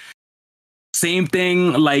guy. Same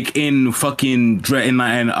thing like in fucking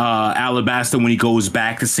Alabasta when he goes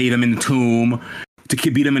back to save him in the tomb,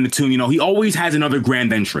 to beat him in the tomb. You know, he always has another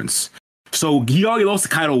grand entrance. So he already lost to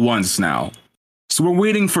Kaido once now. So we're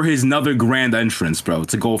waiting for his another grand entrance, bro,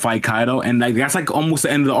 to go fight Kaido. And like that's like almost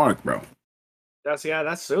the end of the arc, bro. That's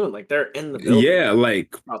soon. Like they're in the building. Yeah,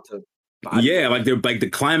 like like they're like the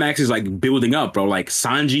climax is like building up, bro. Like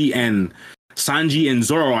Sanji and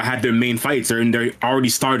Zoro had their main fights. They're already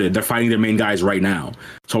started. They're fighting their main guys right now.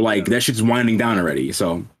 So like that shit's winding down already.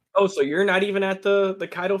 So so you're not even at the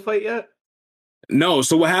Kaido fight yet? No.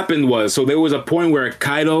 So what happened was, there was a point where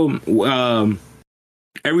Kaido,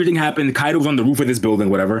 everything happened. Kaido was on the roof of this building,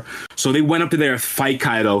 whatever. So they went up to there, fight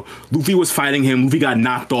Kaido. Luffy was fighting him. Luffy got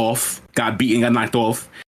knocked off, got beaten, got knocked off,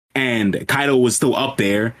 and Kaido was still up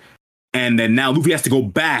there. And then now Luffy has to go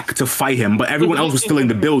back to fight him, but everyone else was still in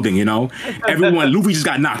the building, you know? Luffy just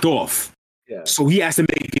got knocked off. Yeah. So he has to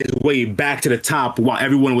make his way back to the top while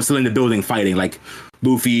everyone was still in the building fighting. Like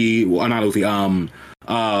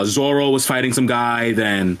Zoro was fighting some guy,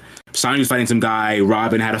 then Sanji was fighting some guy,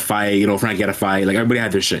 Robin had a fight, you know, Frankie had a fight, like everybody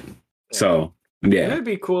had their shit. Yeah. So yeah. It'd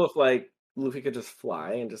be cool if like Luffy could just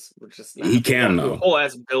fly and just he can though. Whole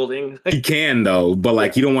ass building. He can though, but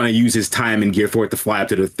like you don't want to use his time and gear for it to fly up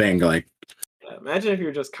to the thing. Like imagine if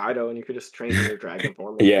you're just Kaido and you could just train in your dragon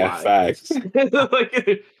form. Yeah, fly. Facts.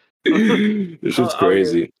 This shit's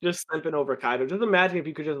crazy. Just simping over Kaido. Just imagine if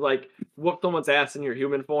you could just like whoop someone's ass in your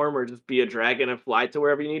human form, or just be a dragon and fly to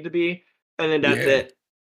wherever you need to be, and then that's it.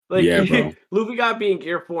 Like bro. Luffy got being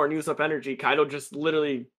gear 4 and use up energy. Kaido just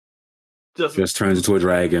literally just turns into a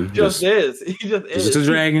dragon. He just is a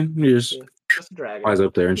dragon. Just a dragon. Flies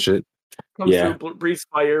up there and shit. Comes through, breathes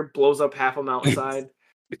fire, blows up half a mountainside.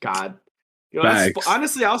 God. You know,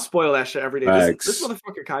 honestly, I'll spoil that shit every day. This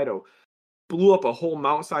motherfucker Kaido blew up a whole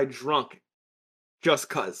mountainside drunk just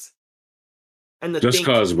cuz. And just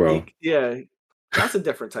cuz, bro. Yeah. That's a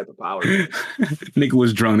different type of power. Nigga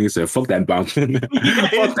was drunk. Nigga said, fuck that mountain.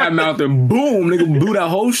 Fuck that mountain. Boom. Nigga blew that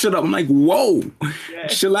whole shit up. I'm like, whoa. Yeah.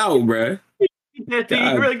 Chill out, bro. He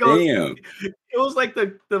really goes, damn. It was like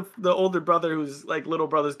the older brother who's like little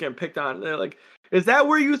brothers getting picked on. They're like, is that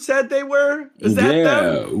where you said they were? Is that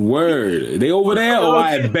them? Word. They over there? Oh,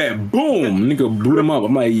 I bet. Boom. Nigga blew them up.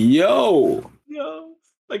 I'm like, yo.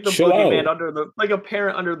 Like the boogeyman like a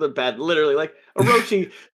parent under the bed. Literally. Like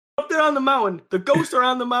Orochi. Up there on the mountain, the ghosts are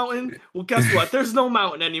on the mountain. Well, guess what? There's no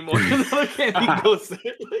mountain anymore. There can't be ghosts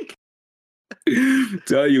there. Like,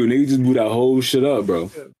 tell you, nigga just blew that whole shit up,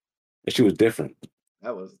 bro. Yeah. That shit was different.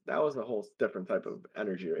 That was a whole different type of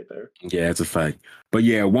energy right there. Yeah, it's a fact. But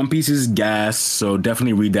yeah, One Piece is gas, so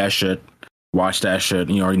definitely read that shit, watch that shit.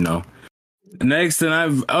 You already know. Next,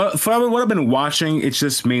 and for what I've been watching, it's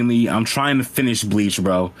just mainly I'm trying to finish Bleach,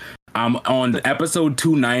 bro. I'm on episode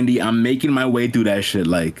 290. I'm making my way through that shit.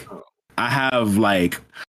 Like,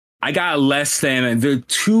 I got less than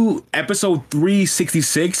episode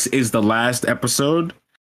 366 is the last episode.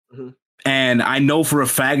 Mm-hmm. And I know for a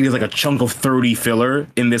fact there's like a chunk of 30 filler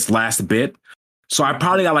in this last bit. So I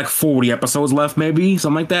probably got like 40 episodes left, maybe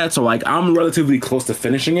something like that. So like I'm relatively close to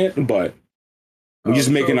finishing it, but we're just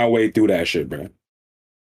making our way through that shit, bro.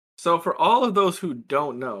 So for all of those who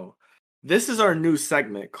don't know, this is our new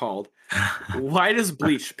segment called Why Does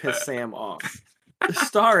Bleach Piss Sam Off?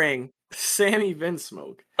 Starring Sammy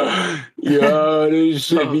Vinsmoke. Yo, this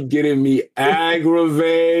should be getting me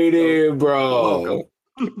aggravated, bro.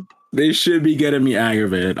 They should be getting me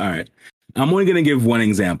aggravated. All right. I'm only going to give one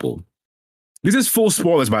example. This is full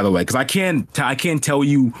spoilers, by the way, because I can't tell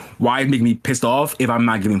you why it make me pissed off if I'm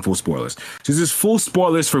not giving full spoilers. So this is full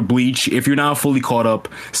spoilers for Bleach. If you're not fully caught up,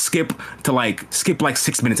 skip like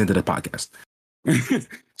 6 minutes into the podcast.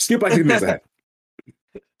 Skip like 6 minutes ahead.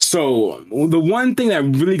 So the one thing that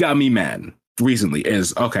really got me mad recently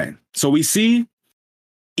is, okay, so we see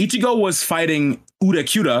Ichigo was fighting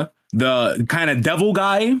Udakyuda, the kind of devil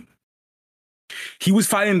guy. He was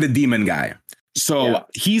fighting the demon guy. So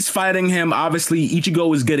he's fighting him. Obviously,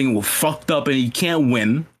 Ichigo is getting fucked up and he can't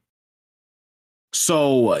win.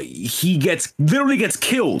 So he literally gets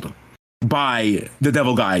killed by the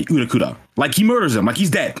devil guy, Udakyuda. Like he murders him. Like he's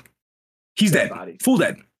dead. He's dead. Body. Full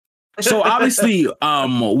dead. So obviously,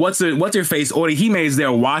 what's her face? Orihime is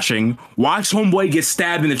there watching. Watch homeboy get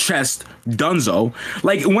stabbed in the chest. Dunzo.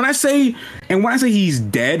 Like when I say he's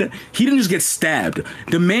dead, he didn't just get stabbed.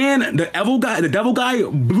 The devil guy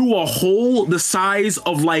blew a hole the size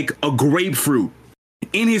of like a grapefruit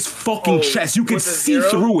in his fucking chest. You could see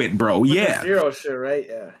through it, bro. Yeah. Zero shit, right?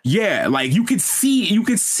 Yeah. Yeah, like you could see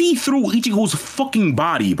through Ichigo's fucking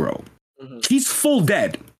body, bro. Mm-hmm. He's full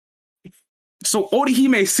dead. So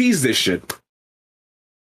Orihime sees this shit.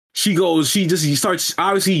 She starts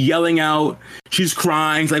obviously yelling out. She's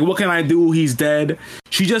crying. She's like, what can I do? He's dead.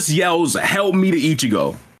 She just yells, help me to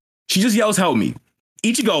Ichigo. She just yells, help me.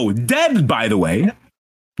 Ichigo, dead, by the way.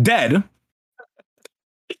 Dead.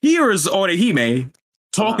 Hears Orihime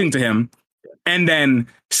talking to him and then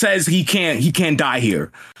says he can't die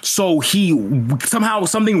here. So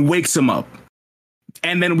something wakes him up.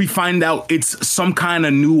 And then we find out it's some kind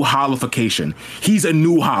of new holification. He's a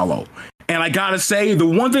new hollow. And I gotta say, the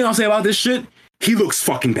one thing I'll say about this shit, he looks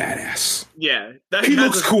fucking badass. Yeah. He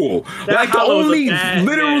looks cool. Like the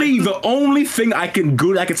only thing I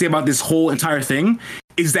can say about this whole entire thing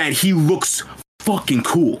is that he looks fucking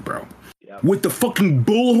cool, bro. Yep. With the fucking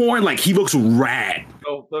bullhorn, like he looks rad.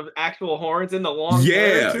 Oh, the actual horns in the long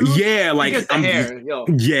hair too? Yeah, like hair, yo.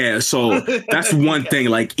 Yeah, so that's one thing.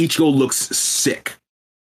 Like Ichigo looks sick.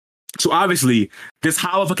 So obviously, this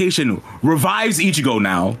holification revives Ichigo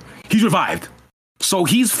now. He's revived. So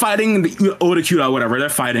he's fighting the Odakyuda or whatever. They're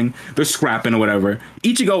fighting. They're scrapping or whatever.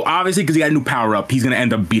 Ichigo, obviously, because he got a new power up, he's going to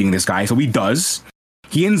end up beating this guy. So he does.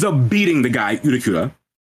 He ends up beating the guy, Odakyuda.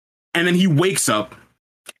 And then he wakes up.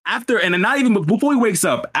 Before he wakes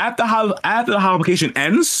up, after the holification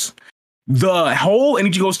ends, the hole in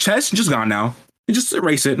Ichigo's chest is just gone now. Just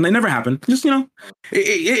erase it, and it never happened. Just,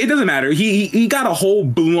 it doesn't matter. He got a hole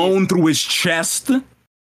blown through his chest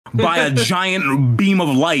by a giant beam of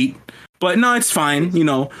light, but no, it's fine.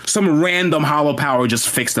 Some random hollow power just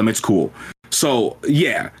fixed him. It's cool. So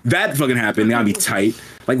yeah, that fucking happened. That gotta be tight.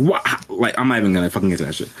 Like what? Like I'm not even gonna fucking get to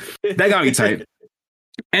that shit. That gotta be tight.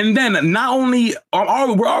 And then not only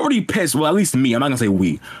we're already pissed. Well, at least me. I'm not gonna say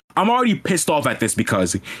we. I'm already pissed off at this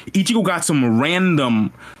because Ichigo got some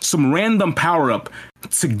random power up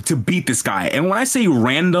to beat this guy. And when I say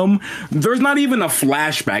random, there's not even a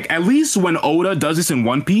flashback. At least when Oda does this in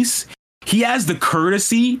One Piece, he has the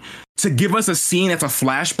courtesy to give us a scene that's a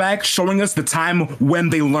flashback showing us the time when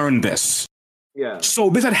they learned this. Yeah. So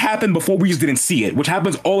this had happened before we just didn't see it, which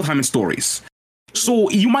happens all the time in stories. So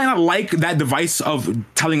you might not like that device of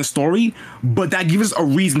telling a story, but that gives us a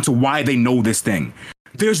reason to why they know this thing.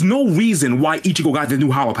 There's no reason why Ichigo got the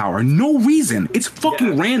new hollow power. No reason. It's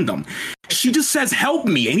fucking random. She just says, help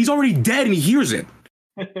me, and he's already dead and he hears it.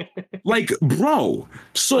 Like, bro.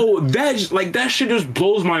 So that shit just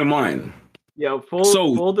blows my mind. Yeah,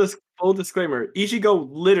 full disclaimer. Ichigo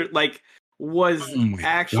literally was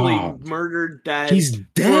actually murdered he's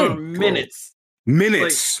dead for minutes.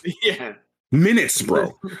 Minutes. Yeah. Minutes,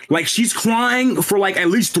 bro. Like she's crying for like at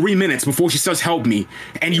least 3 minutes before she says help me,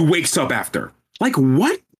 and he wakes up after. Like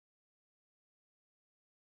what?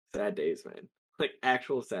 Sad days, man. Like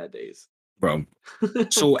actual sad days, bro.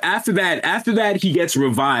 So after that, he gets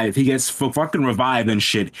revived. He gets fucking revived and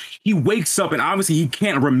shit. He wakes up and obviously he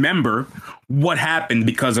can't remember what happened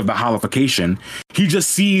because of the holification. He just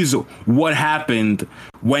sees what happened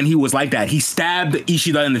when he was like that. He stabbed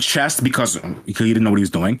Ishida in the chest because he didn't know what he was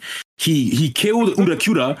doing. He killed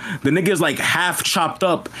Odakyuda. The nigga's like half chopped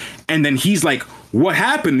up, and then he's like, what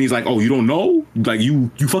happened? And he's like, oh, you don't know? Like you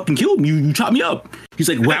fucking killed me. You chopped me up. He's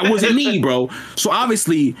like, well, that wasn't me, bro. So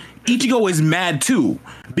obviously Ichigo is mad too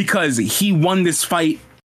because he won this fight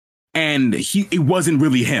and it wasn't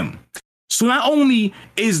really him. So not only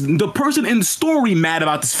is the person in the story mad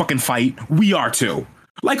about this fucking fight, we are too.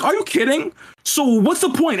 Like, are you kidding? So what's the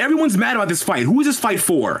point? Everyone's mad about this fight. Who is this fight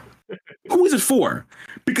for? Who is it for?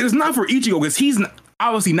 Because it's not for Ichigo, because he's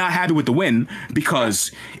obviously not happy with the win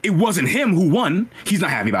because it wasn't him who won. He's not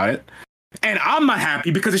happy about it. And I'm not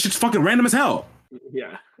happy because it's just fucking random as hell.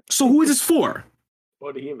 Yeah. So who is this for?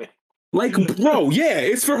 Orihime. Like, bro, yeah,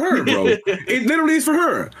 it's for her, bro. It literally is for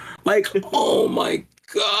her. Like, oh my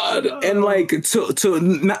God. And like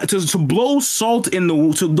to blow salt in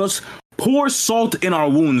to just pour salt in our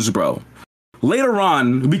wounds, bro. Later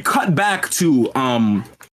on, we cut back to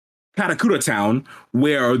Karakura Town,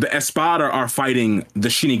 where the Espada are fighting the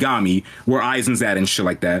Shinigami, where Aizen's at and shit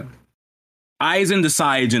like that. Aizen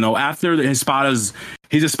decides, after his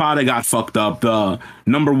Espada got fucked up, the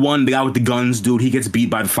number one, the guy with the guns, dude, he gets beat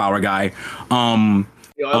by the flower guy.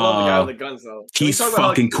 Yo, I love the guy with the guns though. He's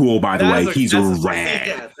fucking cool, by the way. He's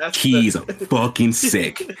rad. He's fucking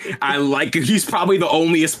sick. I like it. He's probably the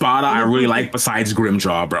only Espada I really like besides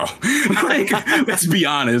Grimjaw, bro. Like, let's be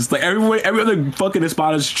honest. Like every other fucking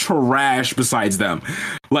Espada is trash besides them.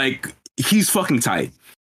 Like, he's fucking tight.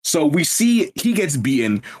 So we see he gets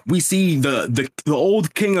beaten. We see the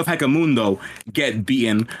old king of Hecamundo get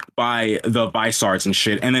beaten by the Visarts and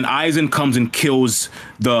shit. And then Aizen comes and kills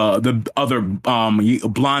the other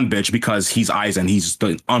blonde bitch because he's Aizen. He's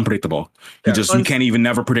unpredictable. He can't even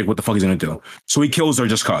never predict what the fuck he's gonna do. So he kills her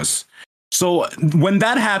just cause. So when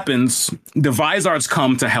that happens, the Visarts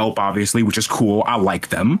come to help, obviously, which is cool. I like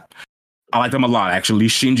them. I like them a lot, actually.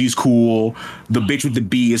 Shinji's cool. The bitch with the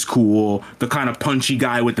B is cool. The kind of punchy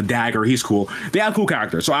guy with the dagger, he's cool. They have cool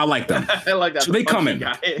characters, so I like them. I like that. So they come in.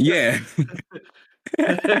 Guy. Yeah.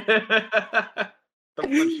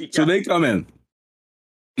 So they come in.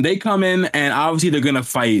 They come in, and obviously they're going to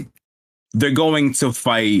fight. They're going to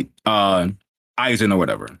fight Aizen or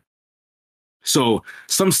whatever. So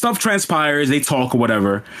some stuff transpires, they talk or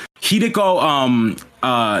whatever. Hideko,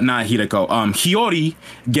 not Hideko, Hiyori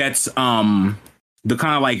gets the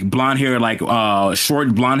kind of like blonde hair, like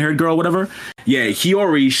short blonde haired girl, whatever. Yeah,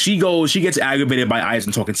 Hiyori, she gets aggravated by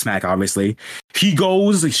Aizen talking smack, obviously. She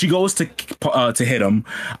goes to hit him.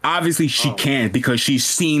 Obviously she can't because she's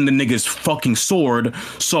seen the nigga's fucking sword.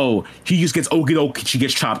 So he just gets okie doke, she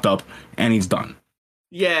gets chopped up, and he's done.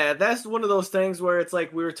 Yeah, that's one of those things where it's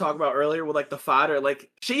like we were talking about earlier with like the fodder. Like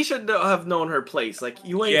she should have known her place. Like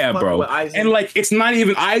you ain't bro. With Aizen. And like it's not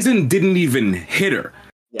even Aizen didn't even hit her.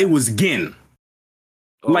 Yeah. It was Gin.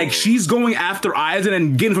 Like she's going after Aizen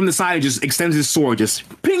and Gin from the side just extends his sword, just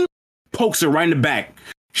ping, pokes her right in the back.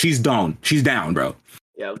 She's down. She's down, bro.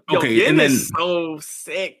 Yeah. Okay. Gin and then is so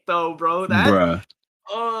sick though, bro. That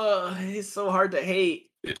he's so hard to hate.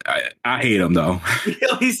 I hate him though.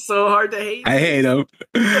 He's so hard to hate. I hate him.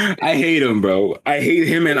 I hate him, bro. I hate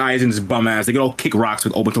him and Aizen's bum ass. They can all kick rocks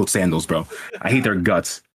with open-toed sandals, bro. I hate their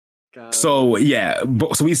guts. God. So yeah,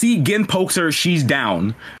 so we see Gin pokes her. She's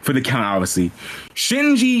down for the count, obviously.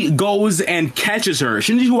 Shinji goes and catches her.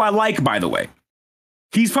 Shinji, who I like, by the way.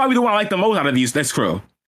 He's probably the one I like the most out of this crew.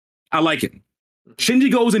 I like it.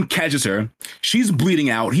 Shinji goes and catches her. She's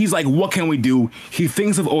bleeding out. He's like, what can we do? He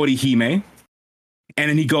thinks of Orihime. And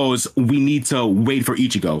then he goes, we need to wait for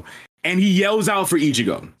Ichigo. And he yells out for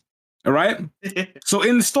Ichigo. All right? So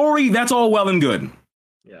in the story, that's all well and good.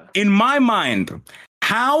 Yeah. In my mind,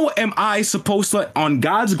 how am I supposed to, on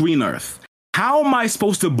God's green earth, how am I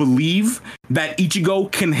supposed to believe that Ichigo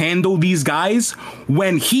can handle these guys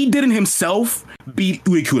when he didn't himself beat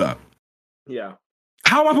Uekura? Yeah.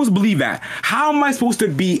 How am I supposed to believe that? How am I supposed to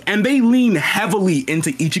be? And they lean heavily into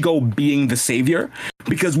Ichigo being the savior,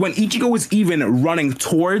 because when Ichigo is even running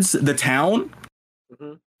towards the town,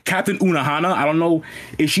 Captain Unohana, I don't know,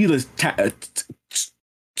 is she the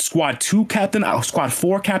Squad 2 captain, Squad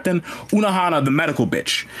 4 captain? Unohana, the medical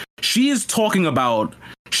bitch. She is talking about,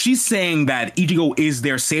 she's saying that Ichigo is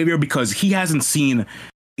their savior because he hasn't seen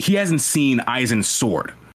Aizen's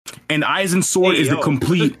sword. And Aizen's sword is the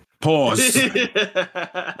complete... Pause.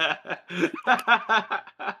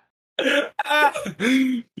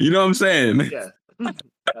 You know what I'm saying? Yeah.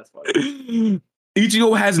 That's funny.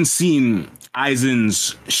 Ichigo hasn't seen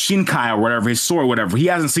Aizen's Shinkai or whatever, his sword or whatever. He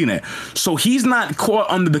hasn't seen it. So he's not caught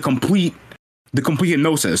under the complete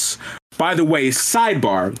hypnosis. By the way,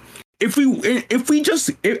 sidebar, if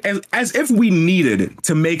we needed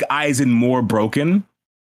to make Aizen more broken,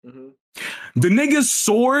 the nigga's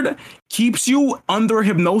sword keeps you under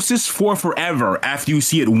hypnosis for forever after you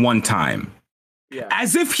see it one time. Yeah.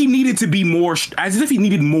 As if he needed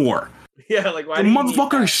more. Yeah, like why the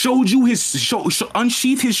motherfucker showed you his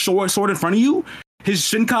unsheathed his sword in front of you, his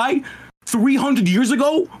Shinkai, 300 years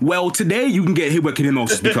ago. Well, today you can get hit with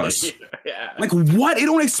hypnosis because, like, what? It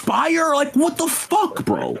don't expire. Like, what the fuck,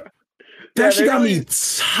 bro? That shit got me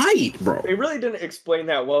tight, bro. They really didn't explain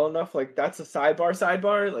that well enough. Like, that's a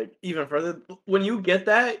sidebar. Like, even further, when you get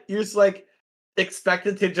that, you're just like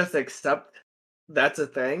expected to just accept that's a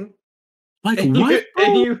thing. Like, what?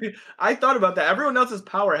 I thought about that. Everyone else's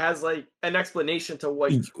power has like an explanation to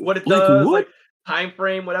what it does, like time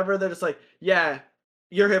frame, whatever. They're just like, yeah,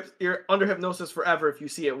 you're under hypnosis forever if you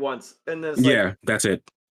see it once, and then it's that's it.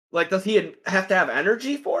 Like, does he have to have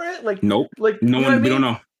energy for it? Like, nope. Like, no one. We don't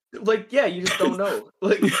know. Like, yeah, you just don't know.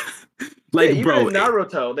 Like, bro, in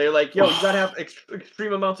Naruto, they're like, yo, you gotta have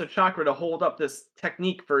extreme amounts of chakra to hold up this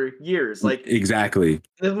technique for years. Like, exactly.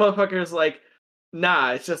 This motherfucker is like,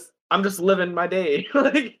 nah, it's just I'm just living my day.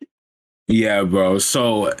 Like, yeah, bro.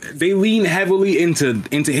 So they lean heavily into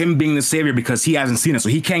him being the savior because he hasn't seen it, so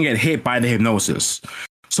he can't get hit by the hypnosis.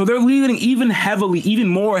 So they're leading even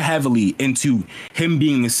more heavily into him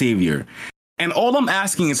being the savior. And all I'm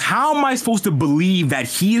asking is, how am I supposed to believe that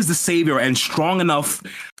he is the savior and strong enough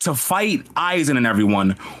to fight Aizen and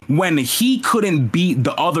everyone when he couldn't beat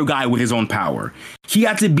the other guy with his own power? He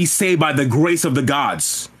had to be saved by the grace of the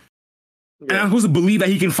gods. Yeah. And I'm supposed to believe that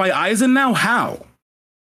he can fight Aizen now? How?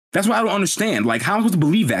 That's what I don't understand. Like, how am I supposed to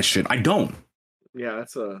believe that shit? I don't. Yeah,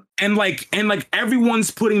 that's a and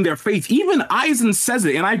everyone's putting their faith. Even Aizen says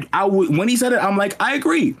it, and I when he said it, I'm like, I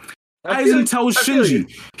agree. Aizen tells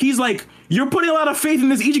Shinji, he's like, you're putting a lot of faith in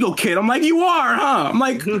this Ichigo kid. I'm like, you are, huh? I'm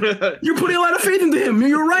like, you're putting a lot of faith into him.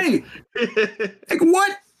 You're right. Like,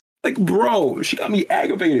 what? Like, bro, she got me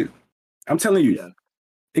aggravated. I'm telling you,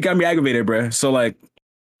 it got me aggravated, bro. So like,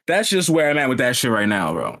 that's just where I'm at with that shit right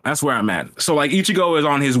now, bro. That's where I'm at. So like, Ichigo is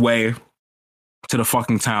on his way to the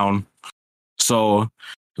fucking town. So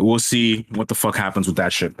we'll see what the fuck happens with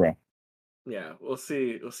that shit, bro. Yeah, we'll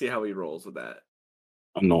see. We'll see how he rolls with that.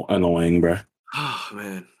 Annoying, bro. Oh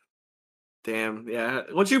man, damn. Yeah.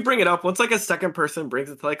 Once you bring it up, once like a second person brings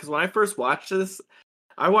it to light, because when I first watched this,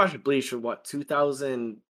 I watched Bleach in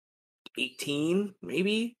 2018,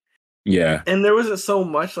 maybe. Yeah. And there wasn't so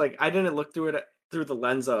much like I didn't look through it through the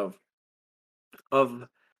lens of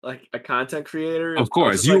like a content creator. Of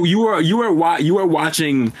course, you were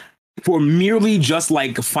watching for merely just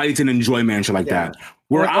like fights and enjoyment and shit like that.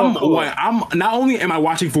 Where I'm not only am I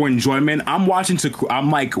watching for enjoyment, I'm watching to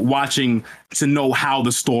know how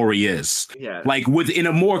the story is. Yeah. Like within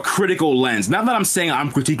a more critical lens. Not that I'm saying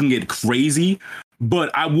I'm critiquing it crazy,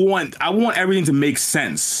 but I want everything to make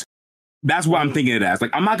sense. That's what I'm thinking it as.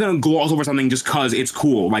 Like, I'm not gonna gloss over something just cause it's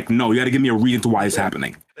cool. Like, no, you gotta give me a reason to why it's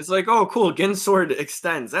happening. It's like, oh cool, Gen Sword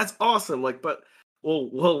extends. That's awesome. Like, but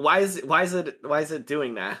well, why is it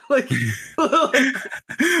doing that? Like,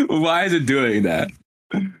 why is it doing that?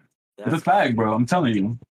 It's a fact, bro. I'm telling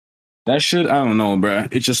you. That shit, I don't know, bro.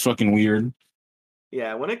 It's just fucking weird.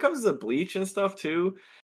 Yeah, when it comes to Bleach and stuff too,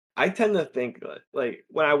 I tend to think like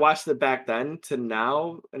when I watched it back then to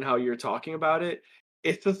now and how you're talking about it,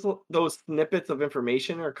 it's just those snippets of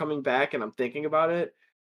information are coming back and I'm thinking about it.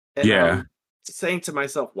 And I'm saying to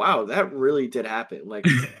myself, wow, that really did happen. Like,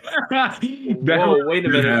 whoa, wait a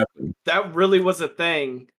minute. That really was a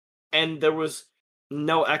thing. And there was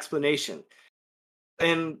no explanation.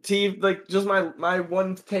 And like just my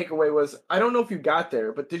one takeaway was, I don't know if you got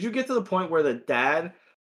there, but did you get to the point where the dad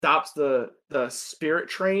stops the spirit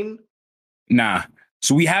train? Nah.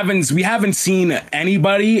 So we haven't seen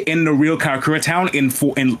anybody in the real Karakura town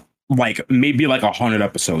in like maybe like 100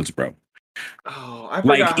 episodes, bro. Oh, I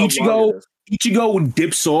forgot like Ichigo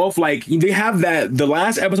dips off. Like they have that. The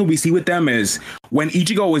last episode we see with them is when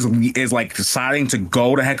Ichigo is like deciding to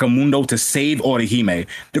go to Hekamundo to save Orihime.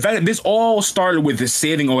 The fact that this all started with this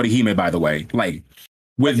saving Orihime, by the way, like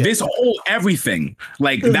with this whole everything,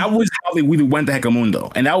 like that was how we went to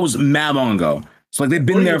Hekamundo, and that was mad long ago. So like they've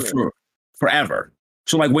been there for forever.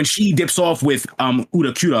 So like when she dips off with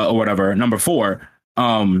Urakura or whatever, number 4,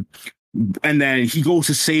 and then he goes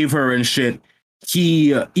to save her and shit.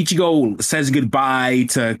 Ichigo says goodbye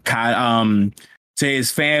to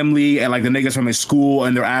his family and like the niggas from his school,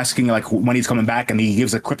 and they're asking like when he's coming back, and he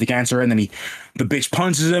gives a cryptic answer, and then the bitch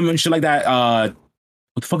punches him and shit like that.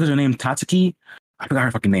 What the fuck is her name? Tatsuki? I forgot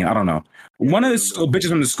her fucking name. I don't know. One of the bitches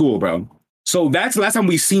from the school, bro. So that's the last time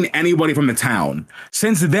we've seen anybody from the town.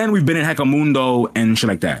 Since then, we've been in Hekamundo and shit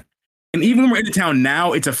like that. And even when we're in the town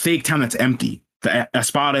now, it's a fake town that's empty. The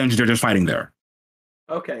Espada and they're just fighting there.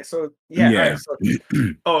 Okay, so yeah. Right,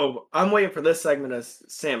 so, I'm waiting for this segment as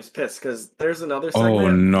Sam's pissed because there's another segment. Oh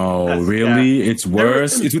no, really? It's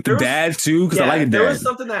worse. It's with the dad too because I like it. There was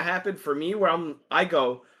something that happened for me where I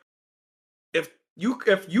go, if you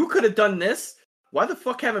could have done this, why the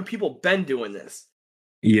fuck haven't people been doing this?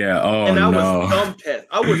 Yeah. Oh, and I was dumb pissed.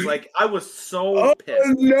 I was so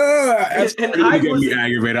pissed. No, that's really getting me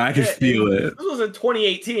aggravated. I can feel it. This was in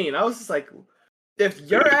 2018. I was just like, if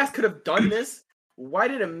your ass could have done this, why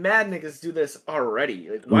didn't mad niggas do this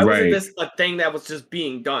already? Like, why wasn't this a thing that was just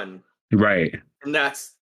being done? Right. And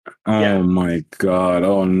that's. Oh my god.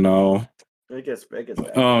 Oh no. It gets bad.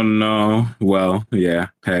 Oh no. Well, yeah.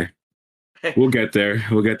 Hey, we'll get there.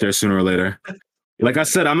 We'll get there sooner or later. Like I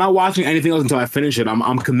said, I'm not watching anything else until I finish it.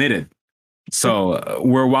 I'm committed. So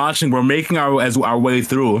we're making our way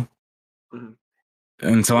through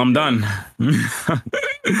until I'm done.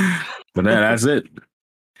 But that's it.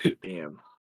 Damn.